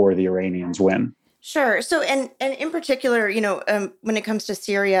or the Iranians win. Sure. So, and in particular, when it comes to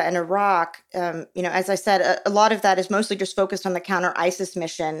Syria and Iraq, as I said, a lot of that is mostly just focused on the counter ISIS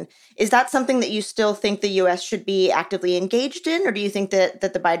mission. Is that something that you still think the U.S. should be actively engaged in, or do you think that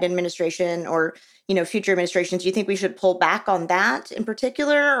the Biden administration or future administrations, do you think we should pull back on that in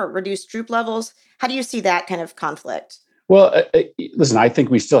particular, or reduce troop levels? How do you see that kind of conflict? Well, listen, I think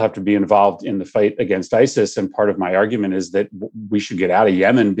we still have to be involved in the fight against ISIS. And part of my argument is that we should get out of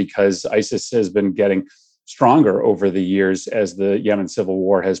Yemen because ISIS has been getting stronger over the years as the Yemen civil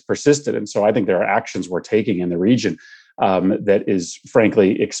war has persisted. And so I think there are actions we're taking in the region that is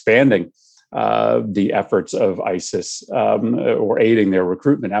frankly expanding the efforts of ISIS or aiding their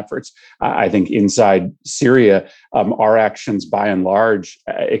recruitment efforts. I think inside Syria, our actions by and large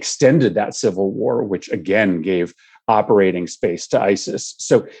extended that civil war, which again gave operating space to ISIS.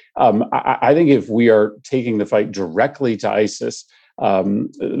 So I think if we are taking the fight directly to ISIS,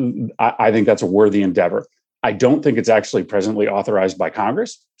 I think that's a worthy endeavor. I don't think it's actually presently authorized by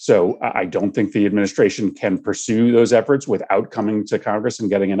Congress. So I don't think the administration can pursue those efforts without coming to Congress and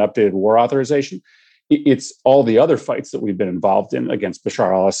getting an updated war authorization. It's all the other fights that we've been involved in against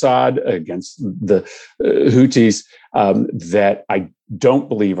Bashar al-Assad, against the Houthis, that I don't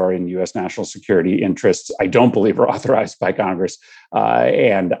believe are in U.S. national security interests. I don't believe are authorized by Congress.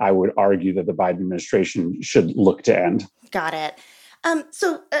 And I would argue that the Biden administration should look to end. Got it.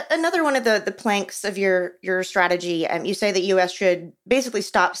 So another one of the planks of your strategy, you say that U.S. should basically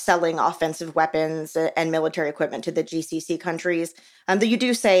stop selling offensive weapons and military equipment to the GCC countries. Though you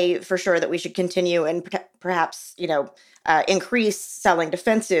do say for sure that we should continue and perhaps increase selling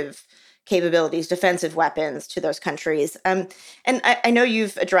defensive capabilities, defensive weapons to those countries. And I know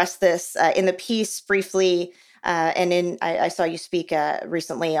you've addressed this in the piece briefly. And I saw you speak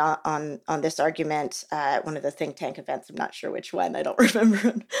recently on this argument at one of the think tank events. I'm not sure which one. I don't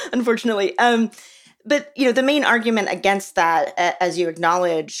remember, unfortunately. But, the main argument against that, as you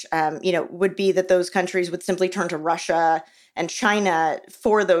acknowledge, would be that those countries would simply turn to Russia and China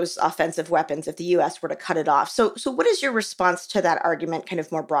for those offensive weapons if the U.S. were to cut it off. So what is your response to that argument kind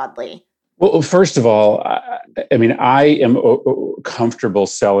of more broadly? Well, first of all, I am comfortable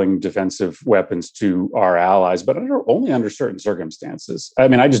selling defensive weapons to our allies, but only under certain circumstances.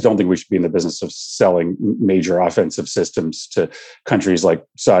 I just don't think we should be in the business of selling major offensive systems to countries like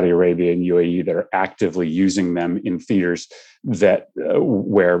Saudi Arabia and UAE that are actively using them in theaters that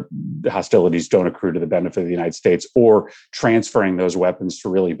where hostilities don't accrue to the benefit of the United States, or transferring those weapons to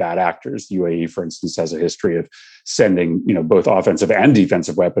really bad actors. UAE, for instance, has a history of sending both offensive and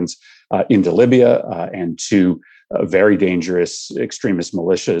defensive weapons into Libya and to very dangerous extremist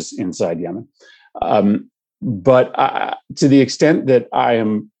militias inside Yemen. But to the extent that I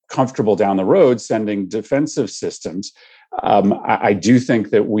am comfortable down the road sending defensive systems, I do think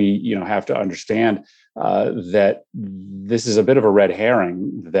that we have to understand that this is a bit of a red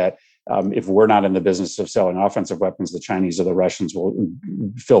herring, that if we're not in the business of selling offensive weapons, the Chinese or the Russians will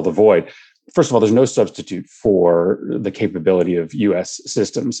fill the void. First of all, there's no substitute for the capability of U.S.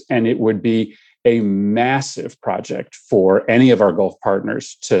 systems, and it would be a massive project for any of our Gulf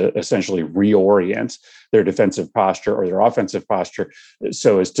partners to essentially reorient their defensive posture or their offensive posture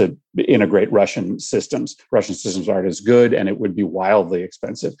so as to integrate Russian systems. Russian systems aren't as good, and it would be wildly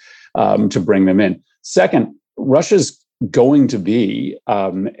expensive to bring them in. Second, Russia's going to be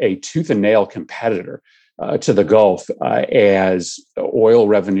a tooth and nail competitor to the Gulf as oil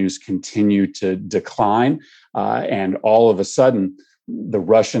revenues continue to decline, and all of a sudden, the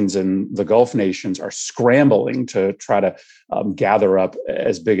Russians and the Gulf nations are scrambling to try to gather up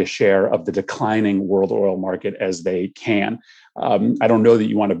as big a share of the declining world oil market as they can. I don't know that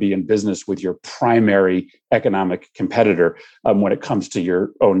you want to be in business with your primary economic competitor when it comes to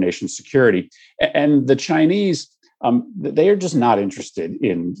your own nation's security. And the Chinese, they are just not interested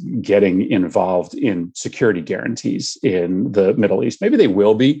in getting involved in security guarantees in the Middle East. Maybe they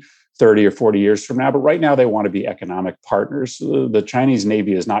will be 30 or 40 years from now, but right now they want to be economic partners. The Chinese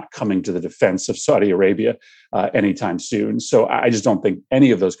Navy is not coming to the defense of Saudi Arabia anytime soon. So I just don't think any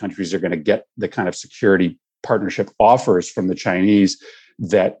of those countries are going to get the kind of security partnership offers from the Chinese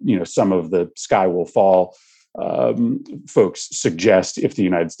that some of the sky will fall folks suggest if the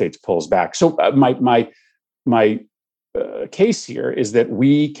United States pulls back. So my case here is that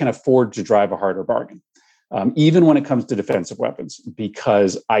we can afford to drive a harder bargain. Even when it comes to defensive weapons,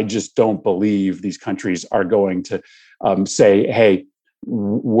 because I just don't believe these countries are going to say, hey,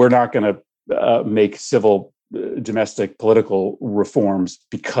 we're not going to make civil, domestic, political reforms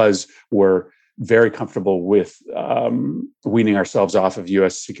because we're very comfortable with weaning ourselves off of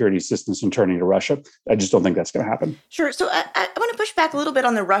U.S. security assistance and turning to Russia. I just don't think that's going to happen. Sure. So I want to push back a little bit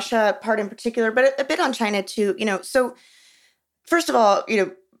on the Russia part in particular, but a bit on China too. So first of all,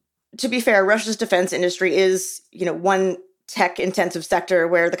 to be fair, Russia's defense industry is, one tech-intensive sector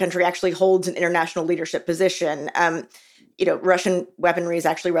where the country actually holds an international leadership position. Russian weaponry is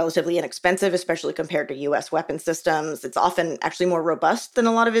actually relatively inexpensive, especially compared to U.S. weapon systems. It's often actually more robust than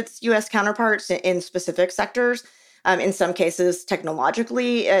a lot of its U.S. counterparts in specific sectors. In some cases,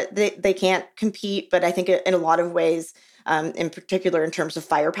 technologically, they can't compete, but I think in a lot of ways, in particular in terms of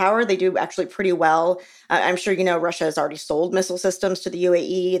firepower, they do actually pretty well. I'm sure Russia has already sold missile systems to the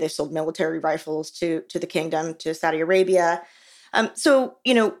UAE. They've sold military rifles to the kingdom, to Saudi Arabia. And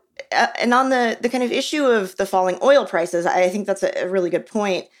on the kind of issue of the falling oil prices, I think that's a really good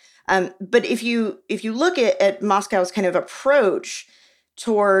point. But if you look at Moscow's kind of approach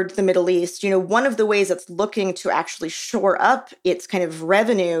toward the Middle East, one of the ways it's looking to actually shore up its kind of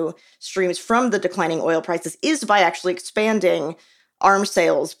revenue streams from the declining oil prices is by actually expanding arms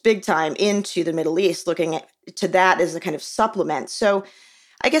sales big time into the Middle East, looking to that as a kind of supplement. So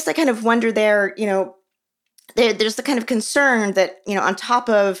I guess I kind of wonder there's the kind of concern that, on top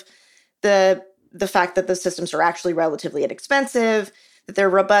of the fact that the systems are actually relatively inexpensive, that they're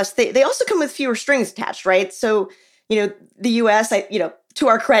robust, they also come with fewer strings attached, right? So, the U.S., to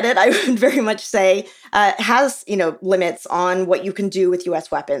our credit, I would very much say, has, limits on what you can do with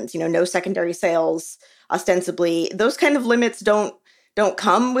U.S. weapons. No secondary sales, ostensibly. Those kind of limits don't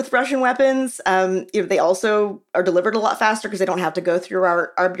come with Russian weapons. They also are delivered a lot faster because they don't have to go through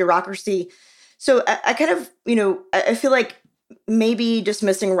our bureaucracy. So I kind of, I feel like maybe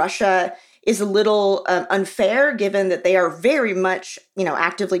dismissing Russia is a little unfair, given that they are very much,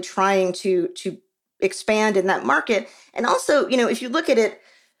 actively trying to expand in that market. And also, if you look at it,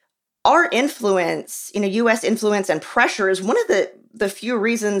 our influence, U.S. influence and pressure is one of the few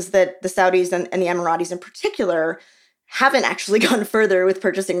reasons that the Saudis and the Emiratis in particular haven't actually gone further with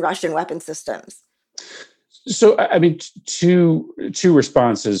purchasing Russian weapon systems. So, I mean, two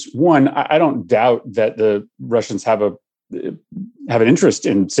responses. One, I don't doubt that the Russians have an interest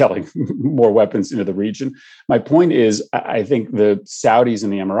in selling more weapons into the region. My point is, I think the Saudis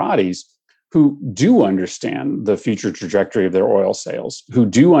and the Emiratis, who do understand the future trajectory of their oil sales, who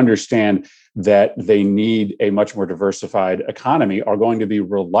do understand that they need a much more diversified economy, are going to be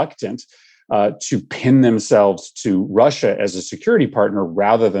reluctant to pin themselves to Russia as a security partner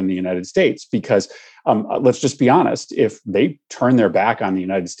rather than the United States. Because let's just be honest, if they turn their back on the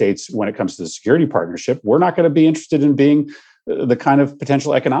United States when it comes to the security partnership, we're not going to be interested in being the kind of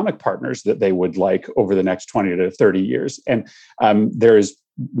potential economic partners that they would like over the next 20 to 30 years. And there is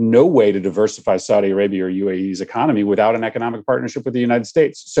no way to diversify Saudi Arabia or UAE's economy without an economic partnership with the United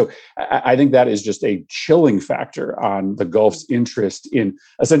States. So I think that is just a chilling factor on the Gulf's interest in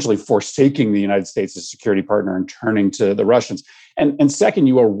essentially forsaking the United States as a security partner and turning to the Russians. And second,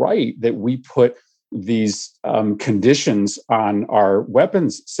 you are right that we put these conditions on our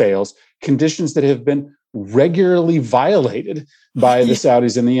weapons sales, conditions that have been regularly violated by the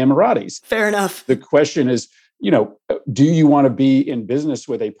Saudis and the Emiratis. Fair enough. The question is, do you want to be in business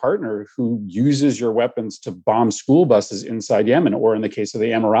with a partner who uses your weapons to bomb school buses inside Yemen, or in the case of the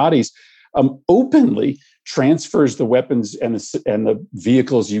Emiratis, openly transfers the weapons and the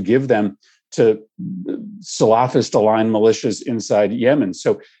vehicles you give them to Salafist-aligned militias inside Yemen?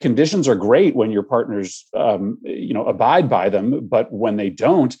 So conditions are great when your partners, abide by them, but when they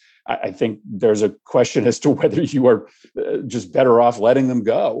don't, I think there's a question as to whether you are just better off letting them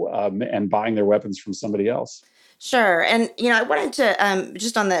go and buying their weapons from somebody else. Sure. And, I wanted to,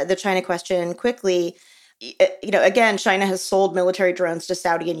 just on the China question quickly, again, China has sold military drones to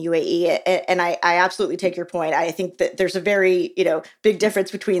Saudi and UAE, and I absolutely take your point. I think that there's a very, big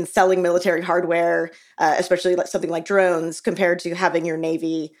difference between selling military hardware, especially something like drones, compared to having your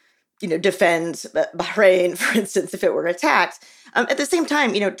Navy, defend Bahrain, for instance, if it were attacked. At the same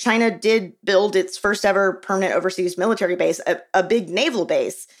time, China did build its first ever permanent overseas military base, a big naval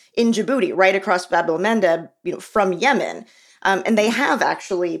base in Djibouti, right across Bab el-Mandeb, from Yemen. And they have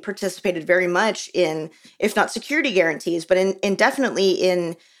actually participated very much in, if not security guarantees, but in definitely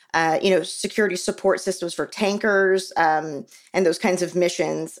in, security support systems for tankers and those kinds of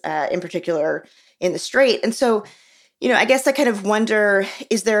missions, in particular in the Strait. And so, I guess I kind of wonder,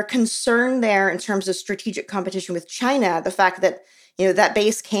 is there a concern there in terms of strategic competition with China? The fact that, that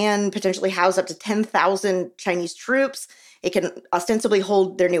base can potentially house up to 10,000 Chinese troops. It can ostensibly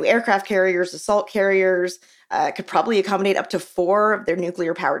hold their new aircraft carriers, assault carriers, could probably accommodate up to 4 of their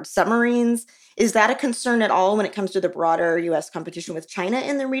nuclear-powered submarines. Is that a concern at all when it comes to the broader U.S. competition with China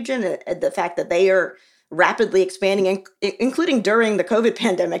in the region? The fact that they are rapidly expanding, including during the COVID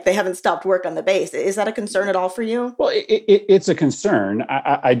pandemic, they haven't stopped work on the base. Is that a concern at all for you? Well, it's a concern.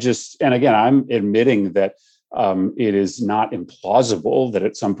 I just, and again, I'm admitting that it is not implausible that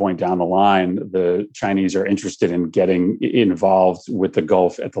at some point down the line, the Chinese are interested in getting involved with the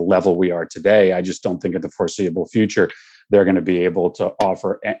Gulf at the level we are today. I just don't think in the foreseeable future they're going to be able to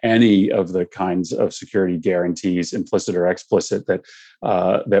offer any of the kinds of security guarantees, implicit or explicit,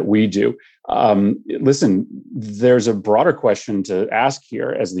 that we do. Listen, there's a broader question to ask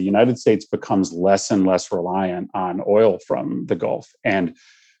here as the United States becomes less and less reliant on oil from the Gulf, and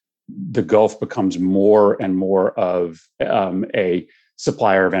the Gulf becomes more and more of a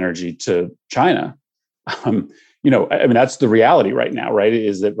supplier of energy to China. That's the reality right now, right?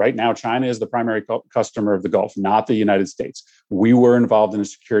 Is that right now China is the primary customer of the Gulf, not the United States. We were involved in a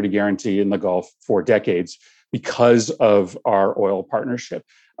security guarantee in the Gulf for decades because of our oil partnership.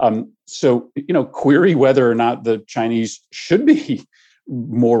 So, query whether or not the Chinese should be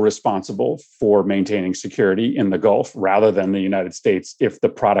more responsible for maintaining security in the Gulf rather than the United States if the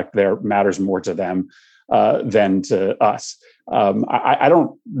product there matters more to them than to us. I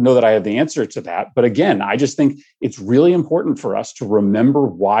don't know that I have the answer to that. But again, I just think it's really important for us to remember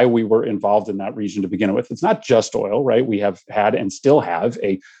why we were involved in that region to begin with. It's not just oil, right? We have had and still have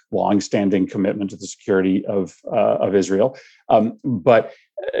a longstanding commitment to the security of Israel. But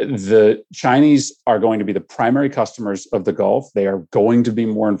the Chinese are going to be the primary customers of the Gulf. They are going to be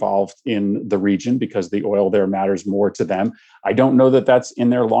more involved in the region because the oil there matters more to them. I don't know that that's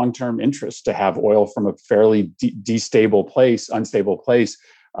in their long-term interest to have oil from a fairly unstable place,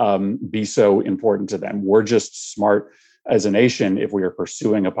 be so important to them. We're just smart as a nation if we are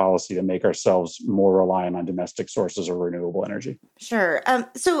pursuing a policy to make ourselves more reliant on domestic sources of renewable energy. Sure.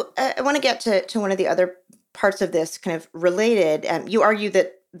 So I want to get to one of the other parts of this kind of related. You argue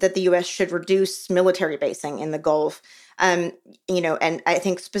that the U.S. should reduce military basing in the Gulf. And I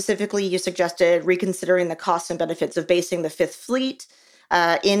think specifically you suggested reconsidering the costs and benefits of basing the Fifth Fleet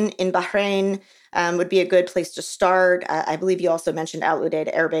in Bahrain would be a good place to start. I believe you also mentioned Al Udeid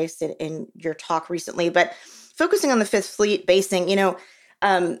Air Base in your talk recently, but focusing on the Fifth Fleet basing,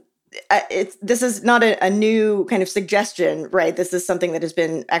 this is not a new kind of suggestion, right? This is something that has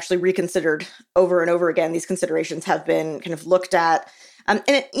been actually reconsidered over and over again. These considerations have been kind of looked at.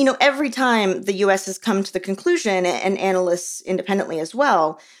 Every time the U.S. has come to the conclusion, and analysts independently as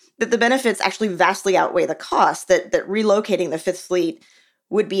well, that the benefits actually vastly outweigh the cost, that relocating the Fifth Fleet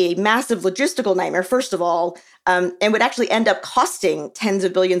would be a massive logistical nightmare, first of all, and would actually end up costing tens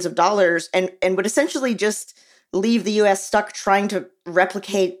of billions of dollars and would essentially just leave the U.S. stuck trying to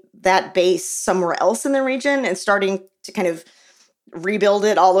replicate that base somewhere else in the region and starting to kind of rebuild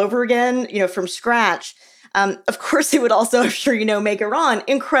it all over again, from scratch. Of course, it would also, I'm sure make Iran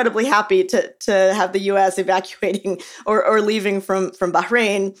incredibly happy to have the U.S. evacuating or leaving from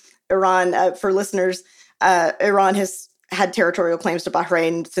Bahrain. Iran, for listeners, Iran has had territorial claims to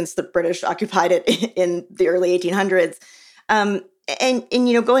Bahrain since the British occupied it in the early 1800s. And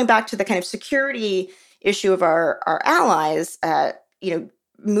going back to the kind of security issue of our allies,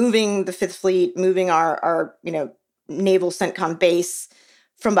 moving the Fifth Fleet, moving our naval CENTCOM base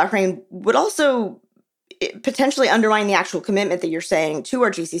from Bahrain would also potentially undermine the actual commitment that you're saying to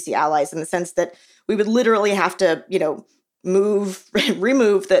our GCC allies, in the sense that we would literally have to, remove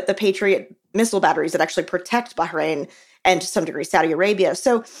the Patriot missile batteries that actually protect Bahrain and to some degree Saudi Arabia.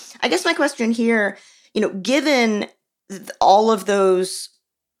 So I guess my question here, given all of those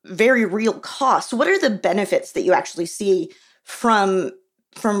very real costs, what are the benefits that you actually see from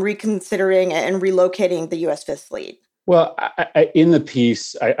reconsidering and relocating the U.S. Fifth Fleet? Well, in the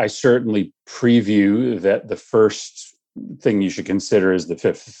piece, I certainly preview that the first thing you should consider is the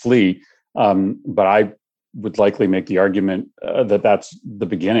Fifth Fleet, but I would likely make the argument that that's the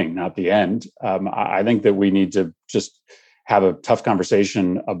beginning, not the end. I think that we need to just have a tough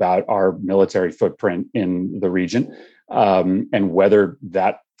conversation about our military footprint in the region, and whether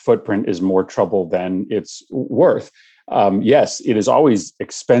that footprint is more trouble than it's worth. Yes, it is always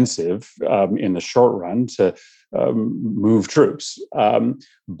expensive in the short run to move troops,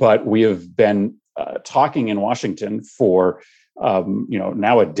 but we have been talking in Washington for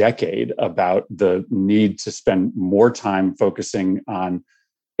now a decade about the need to spend more time focusing on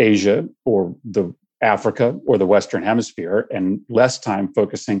Asia or the Africa or the Western Hemisphere and less time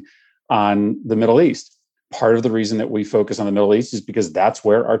focusing on the Middle East. Part of the reason that we focus on the Middle East is because that's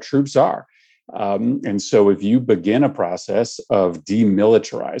where our troops are. And so if you begin a process of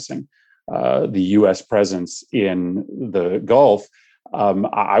demilitarizing the U.S. presence in the Gulf,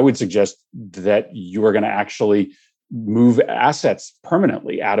 I would suggest that you are going to actually move assets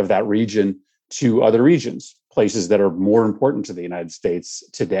permanently out of that region to other regions, places that are more important to the United States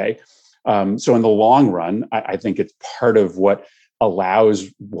today. So in the long run, I think it's part of what allows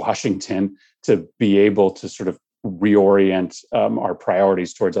Washington to be able to sort of reorient our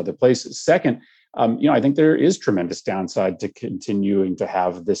priorities towards other places. Second, I think there is tremendous downside to continuing to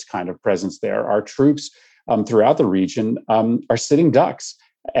have this kind of presence there. Our troops throughout the region are sitting ducks.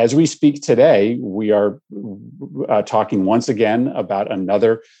 As we speak today, we are talking once again about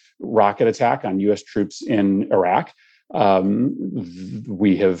another rocket attack on U.S. troops in Iraq.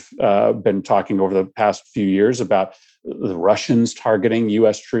 We have been talking over the past few years about the Russians targeting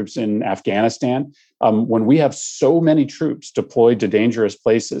U.S. troops in Afghanistan. When we have so many troops deployed to dangerous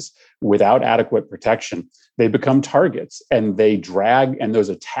places without adequate protection, they become targets, and those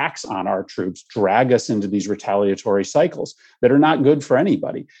attacks on our troops drag us into these retaliatory cycles that are not good for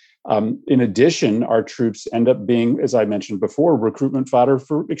anybody. In addition, our troops end up being, as I mentioned before, recruitment fodder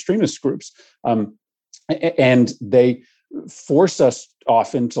for extremist groups. And they force us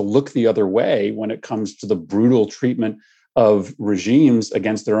often to look the other way when it comes to the brutal treatment of regimes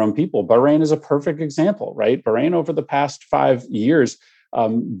against their own people. Bahrain is a perfect example, right? Bahrain, over the past 5 years,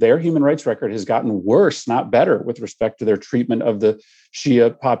 their human rights record has gotten worse, not better, with respect to their treatment of the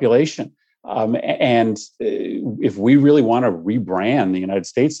Shia population. And if we really want to rebrand the United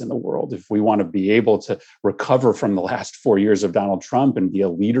States in the world, if we want to be able to recover from the last 4 years of Donald Trump and be a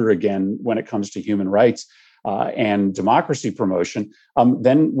leader again when it comes to human rights and democracy promotion,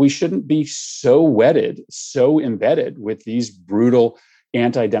 then we shouldn't be so wedded, so embedded with these brutal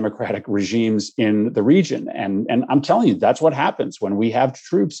anti-democratic regimes in the region. And I'm telling you, that's what happens when we have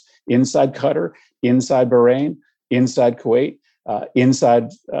troops inside Qatar, inside Bahrain, inside Kuwait, inside,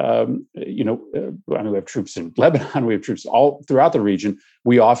 we have troops in Lebanon, we have troops all throughout the region.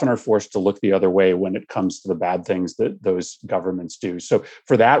 We often are forced to look the other way when it comes to the bad things that those governments do. So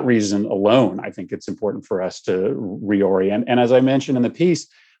for that reason alone, I think it's important for us to reorient. And as I mentioned in the piece,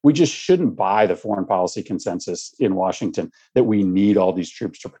 We just shouldn't buy the foreign policy consensus in Washington that we need all these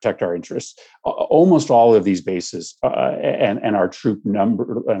troops to protect our interests. Almost all of these bases and our troop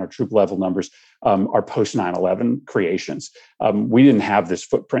number and our troop level numbers are post 9/11 creations. We didn't have this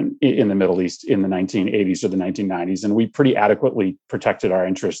footprint in the Middle East in the 1980s or the 1990s, and we pretty adequately protected our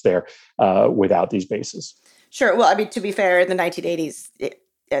interests there without these bases. Sure. Well, I mean, to be fair, in the 1980s,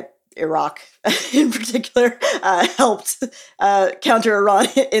 Iraq in particular helped counter Iran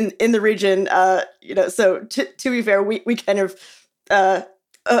in the region. So to be fair, we kind of, I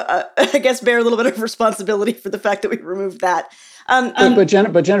guess, bear a little bit of responsibility for the fact that we removed that. But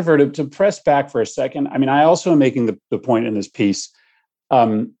Jennifer, to press back for a second, I mean, I also am making the point in this piece,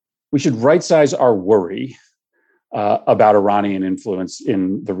 we should right-size our worry about Iranian influence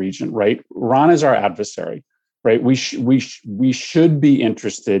in the region, right? Iran is our adversary. Right, we should be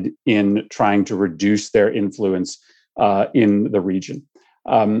interested in trying to reduce their influence in the region,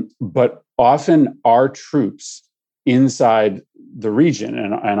 but often our troops inside the region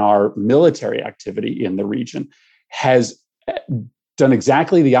and our military activity in the region has done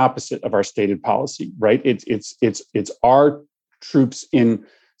exactly the opposite of our stated policy. Right, it's our troops in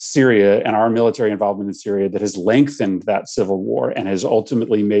Syria and our military involvement in Syria that has lengthened that civil war and has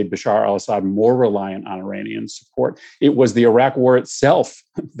ultimately made Bashar al-Assad more reliant on Iranian support. It was the Iraq War itself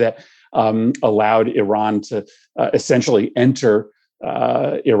that allowed Iran to essentially enter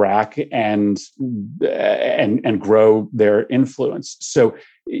Iraq and grow their influence. So,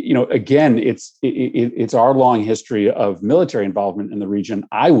 again, it's our long history of military involvement in the region,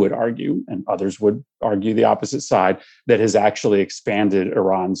 I would argue, and others would argue the opposite side, that has actually expanded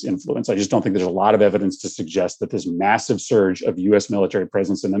Iran's influence. I just don't think there's a lot of evidence to suggest that this massive surge of U.S. military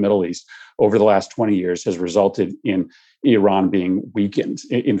presence in the Middle East over the last 20 years has resulted in Iran being weakened.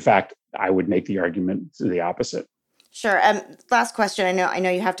 In fact, I would make the argument to the opposite. Sure. Last question. I know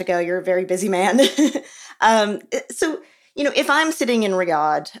you have to go. You're a very busy man. So, if I'm sitting in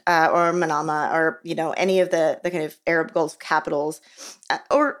Riyadh or Manama or any of the kind of Arab Gulf capitals,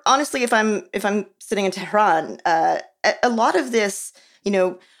 or honestly, if I'm sitting in Tehran, a lot of this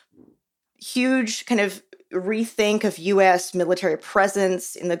huge kind of rethink of U.S. military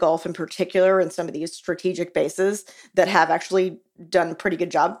presence in the Gulf in particular, and some of these strategic bases that have actually done a pretty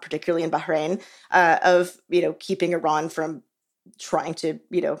good job, particularly in Bahrain, of keeping Iran from trying to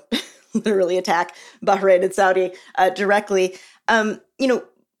literally attack Bahrain and Saudi directly.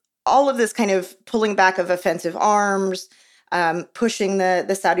 All of this kind of pulling back of offensive arms, pushing the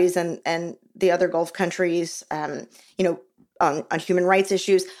Saudis and the other Gulf countries, on human rights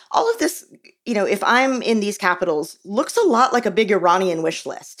issues. All of this, if I'm in these capitals, looks a lot like a big Iranian wish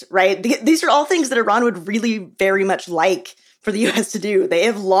list, right? These are all things that Iran would really very much like for the U.S. to do. They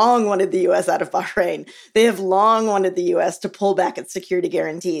have long wanted the U.S. out of Bahrain. They have long wanted the U.S. to pull back its security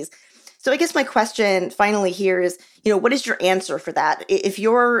guarantees. So I guess my question finally here is, what is your answer for that? If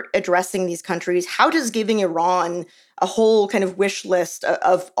you're addressing these countries, how does giving Iran a whole kind of wish list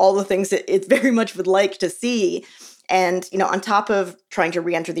of all the things that it very much would like to see, and, on top of trying to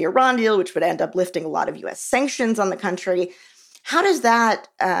re-enter the Iran deal, which would end up lifting a lot of U.S. sanctions on the country, how does that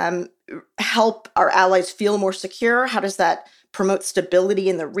help our allies feel more secure? How does that promote stability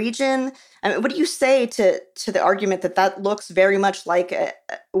in the region? I mean, what do you say to the argument that looks very much like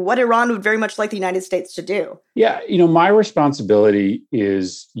what Iran would very much like the United States to do? Yeah, my responsibility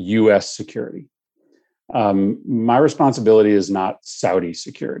is U.S. security. My responsibility is not Saudi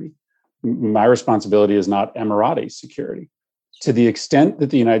security. My responsibility is not Emirati security. To the extent that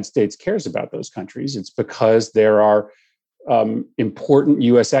the United States cares about those countries, it's because there are important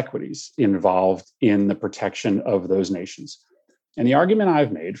U.S. equities involved in the protection of those nations. And the argument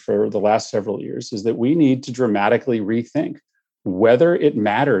I've made for the last several years is that we need to dramatically rethink whether it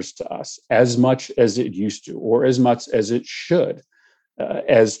matters to us as much as it used to, or as much as it should,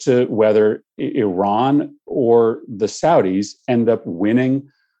 as to whether Iran or the Saudis end up winning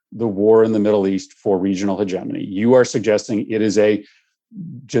the war in the Middle East for regional hegemony. You are suggesting it is a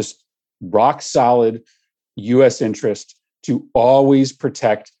just rock solid U.S. interest to always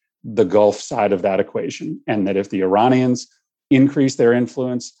protect the Gulf side of that equation. And that if the Iranians increase their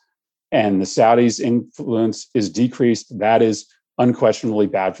influence and the Saudis' influence is decreased, that is unquestionably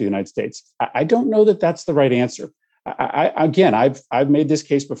bad for the United States. I don't know that that's the right answer. I've made this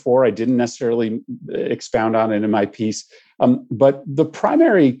case before. I didn't necessarily expound on it in my piece. But the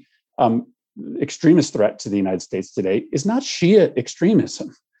primary extremist threat to the United States today is not Shia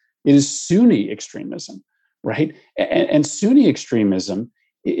extremism. It is Sunni extremism, right? And Sunni extremism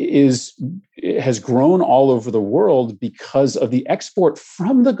has grown all over the world because of the export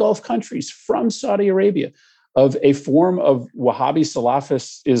from the Gulf countries, from Saudi Arabia, of a form of Wahhabi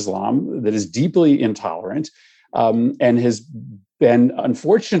Salafist Islam that is deeply intolerant and has been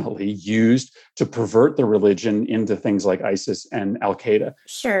unfortunately used to pervert the religion into things like ISIS and Al-Qaeda.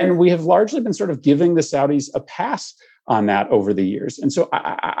 Sure. And we have largely been sort of giving the Saudis a pass on that over the years. And so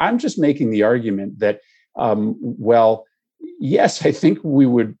I'm just making the argument that, yes, I think we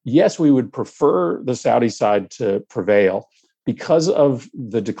would prefer the Saudi side to prevail because of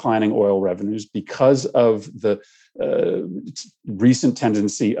the declining oil revenues, because of the recent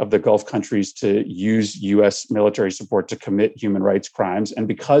tendency of the Gulf countries to use U.S. military support to commit human rights crimes, and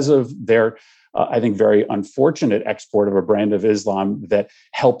because of their, I think, very unfortunate export of a brand of Islam that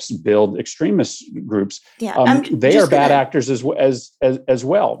helps build extremist groups. Yeah, they are bad actors as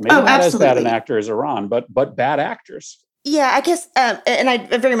well. Maybe not absolutely. as bad an actor as Iran, but bad actors. Yeah, I guess, and I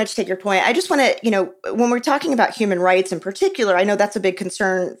very much take your point. I just want to, when we're talking about human rights in particular, I know that's a big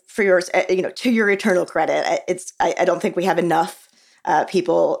concern for yours, to your eternal credit. I don't think we have enough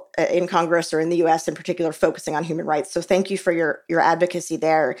people in Congress or in the U.S. in particular focusing on human rights. So thank you for your advocacy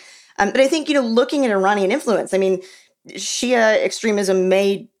there. But I think, looking at Iranian influence, I mean, Shia extremism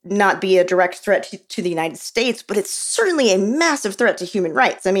may not be a direct threat to the United States, but it's certainly a massive threat to human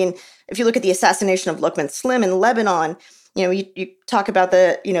rights. I mean, if you look at the assassination of Luqman Slim in Lebanon, you talk about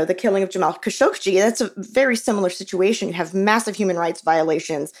the killing of Jamal Khashoggi. That's a very similar situation. You have massive human rights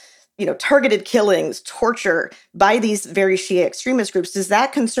violations, targeted killings, torture by these very Shia extremist groups. Does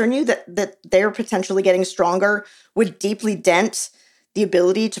that concern you that they're potentially getting stronger, would deeply dent the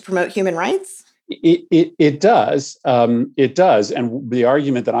ability to promote human rights? It does. It does. And the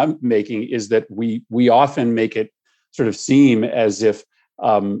argument that I'm making is that we often make it sort of seem as if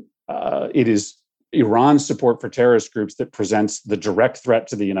it is Iran's support for terrorist groups that presents the direct threat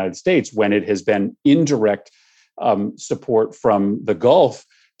to the United States, when it has been indirect support from the Gulf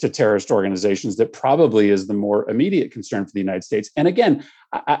to terrorist organizations that probably is the more immediate concern for the United States. And again,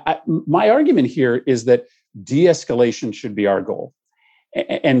 my argument here is that de-escalation should be our goal.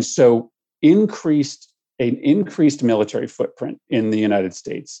 And so increased military footprint in the United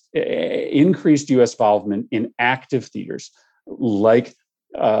States, increased U.S. involvement in active theaters like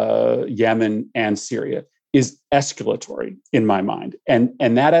Yemen and Syria is escalatory in my mind. And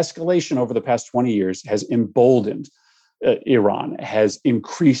that escalation over the past 20 years has emboldened Iran, has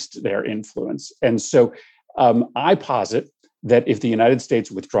increased their influence. And so I posit that if the United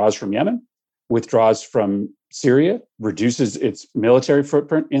States withdraws from Yemen, withdraws from Syria, reduces its military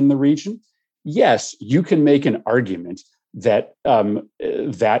footprint in the region, yes, you can make an argument that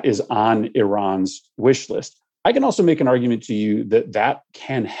that is on Iran's wish list. I can also make an argument to you that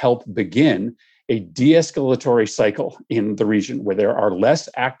can help begin a de-escalatory cycle in the region where there are less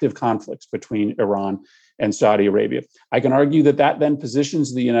active conflicts between Iran and Saudi Arabia. I can argue that then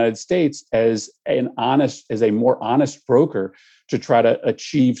positions the United States as a more honest broker to try to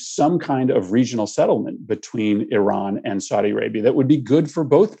achieve some kind of regional settlement between Iran and Saudi Arabia that would be good for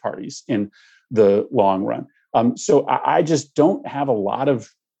both parties in the long run. So I just don't have a lot of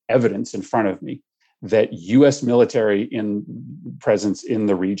evidence in front of me that U.S. military presence in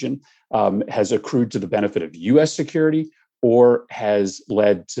the region has accrued to the benefit of U.S. security or has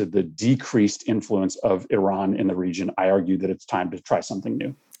led to the decreased influence of Iran in the region. I argue that it's time to try something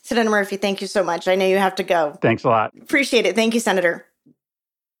new. Senator Murphy, thank you so much. I know you have to go. Thanks a lot. Appreciate it. Thank you, Senator.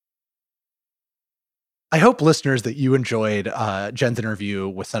 I hope, listeners, that you enjoyed Jen's interview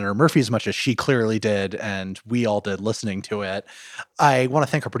with Senator Murphy as much as she clearly did, and we all did listening to it. I want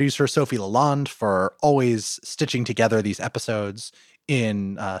to thank our producer, Sophie Lalonde, for always stitching together these episodes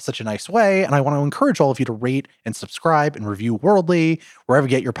in such a nice way. And I want to encourage all of you to rate and subscribe and review Worldly, wherever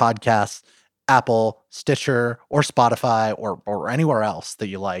you get your podcasts, Apple, Stitcher, or Spotify, or anywhere else that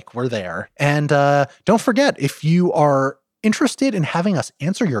you like. We're there. And don't forget, if you are interested in having us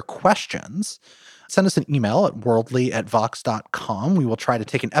answer your questions, send us an email at worldly@vox.com. We will try to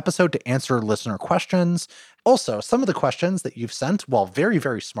take an episode to answer listener questions. Also, some of the questions that you've sent, while very,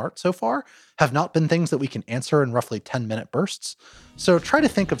 very smart so far, have not been things that we can answer in roughly 10-minute bursts. So try to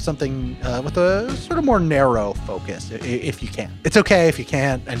think of something with a sort of more narrow focus if you can. It's okay if you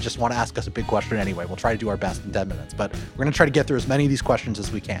can't and just want to ask us a big question anyway. We'll try to do our best in 10 minutes, but we're going to try to get through as many of these questions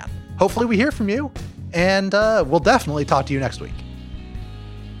as we can. Hopefully we hear from you, and we'll definitely talk to you next week.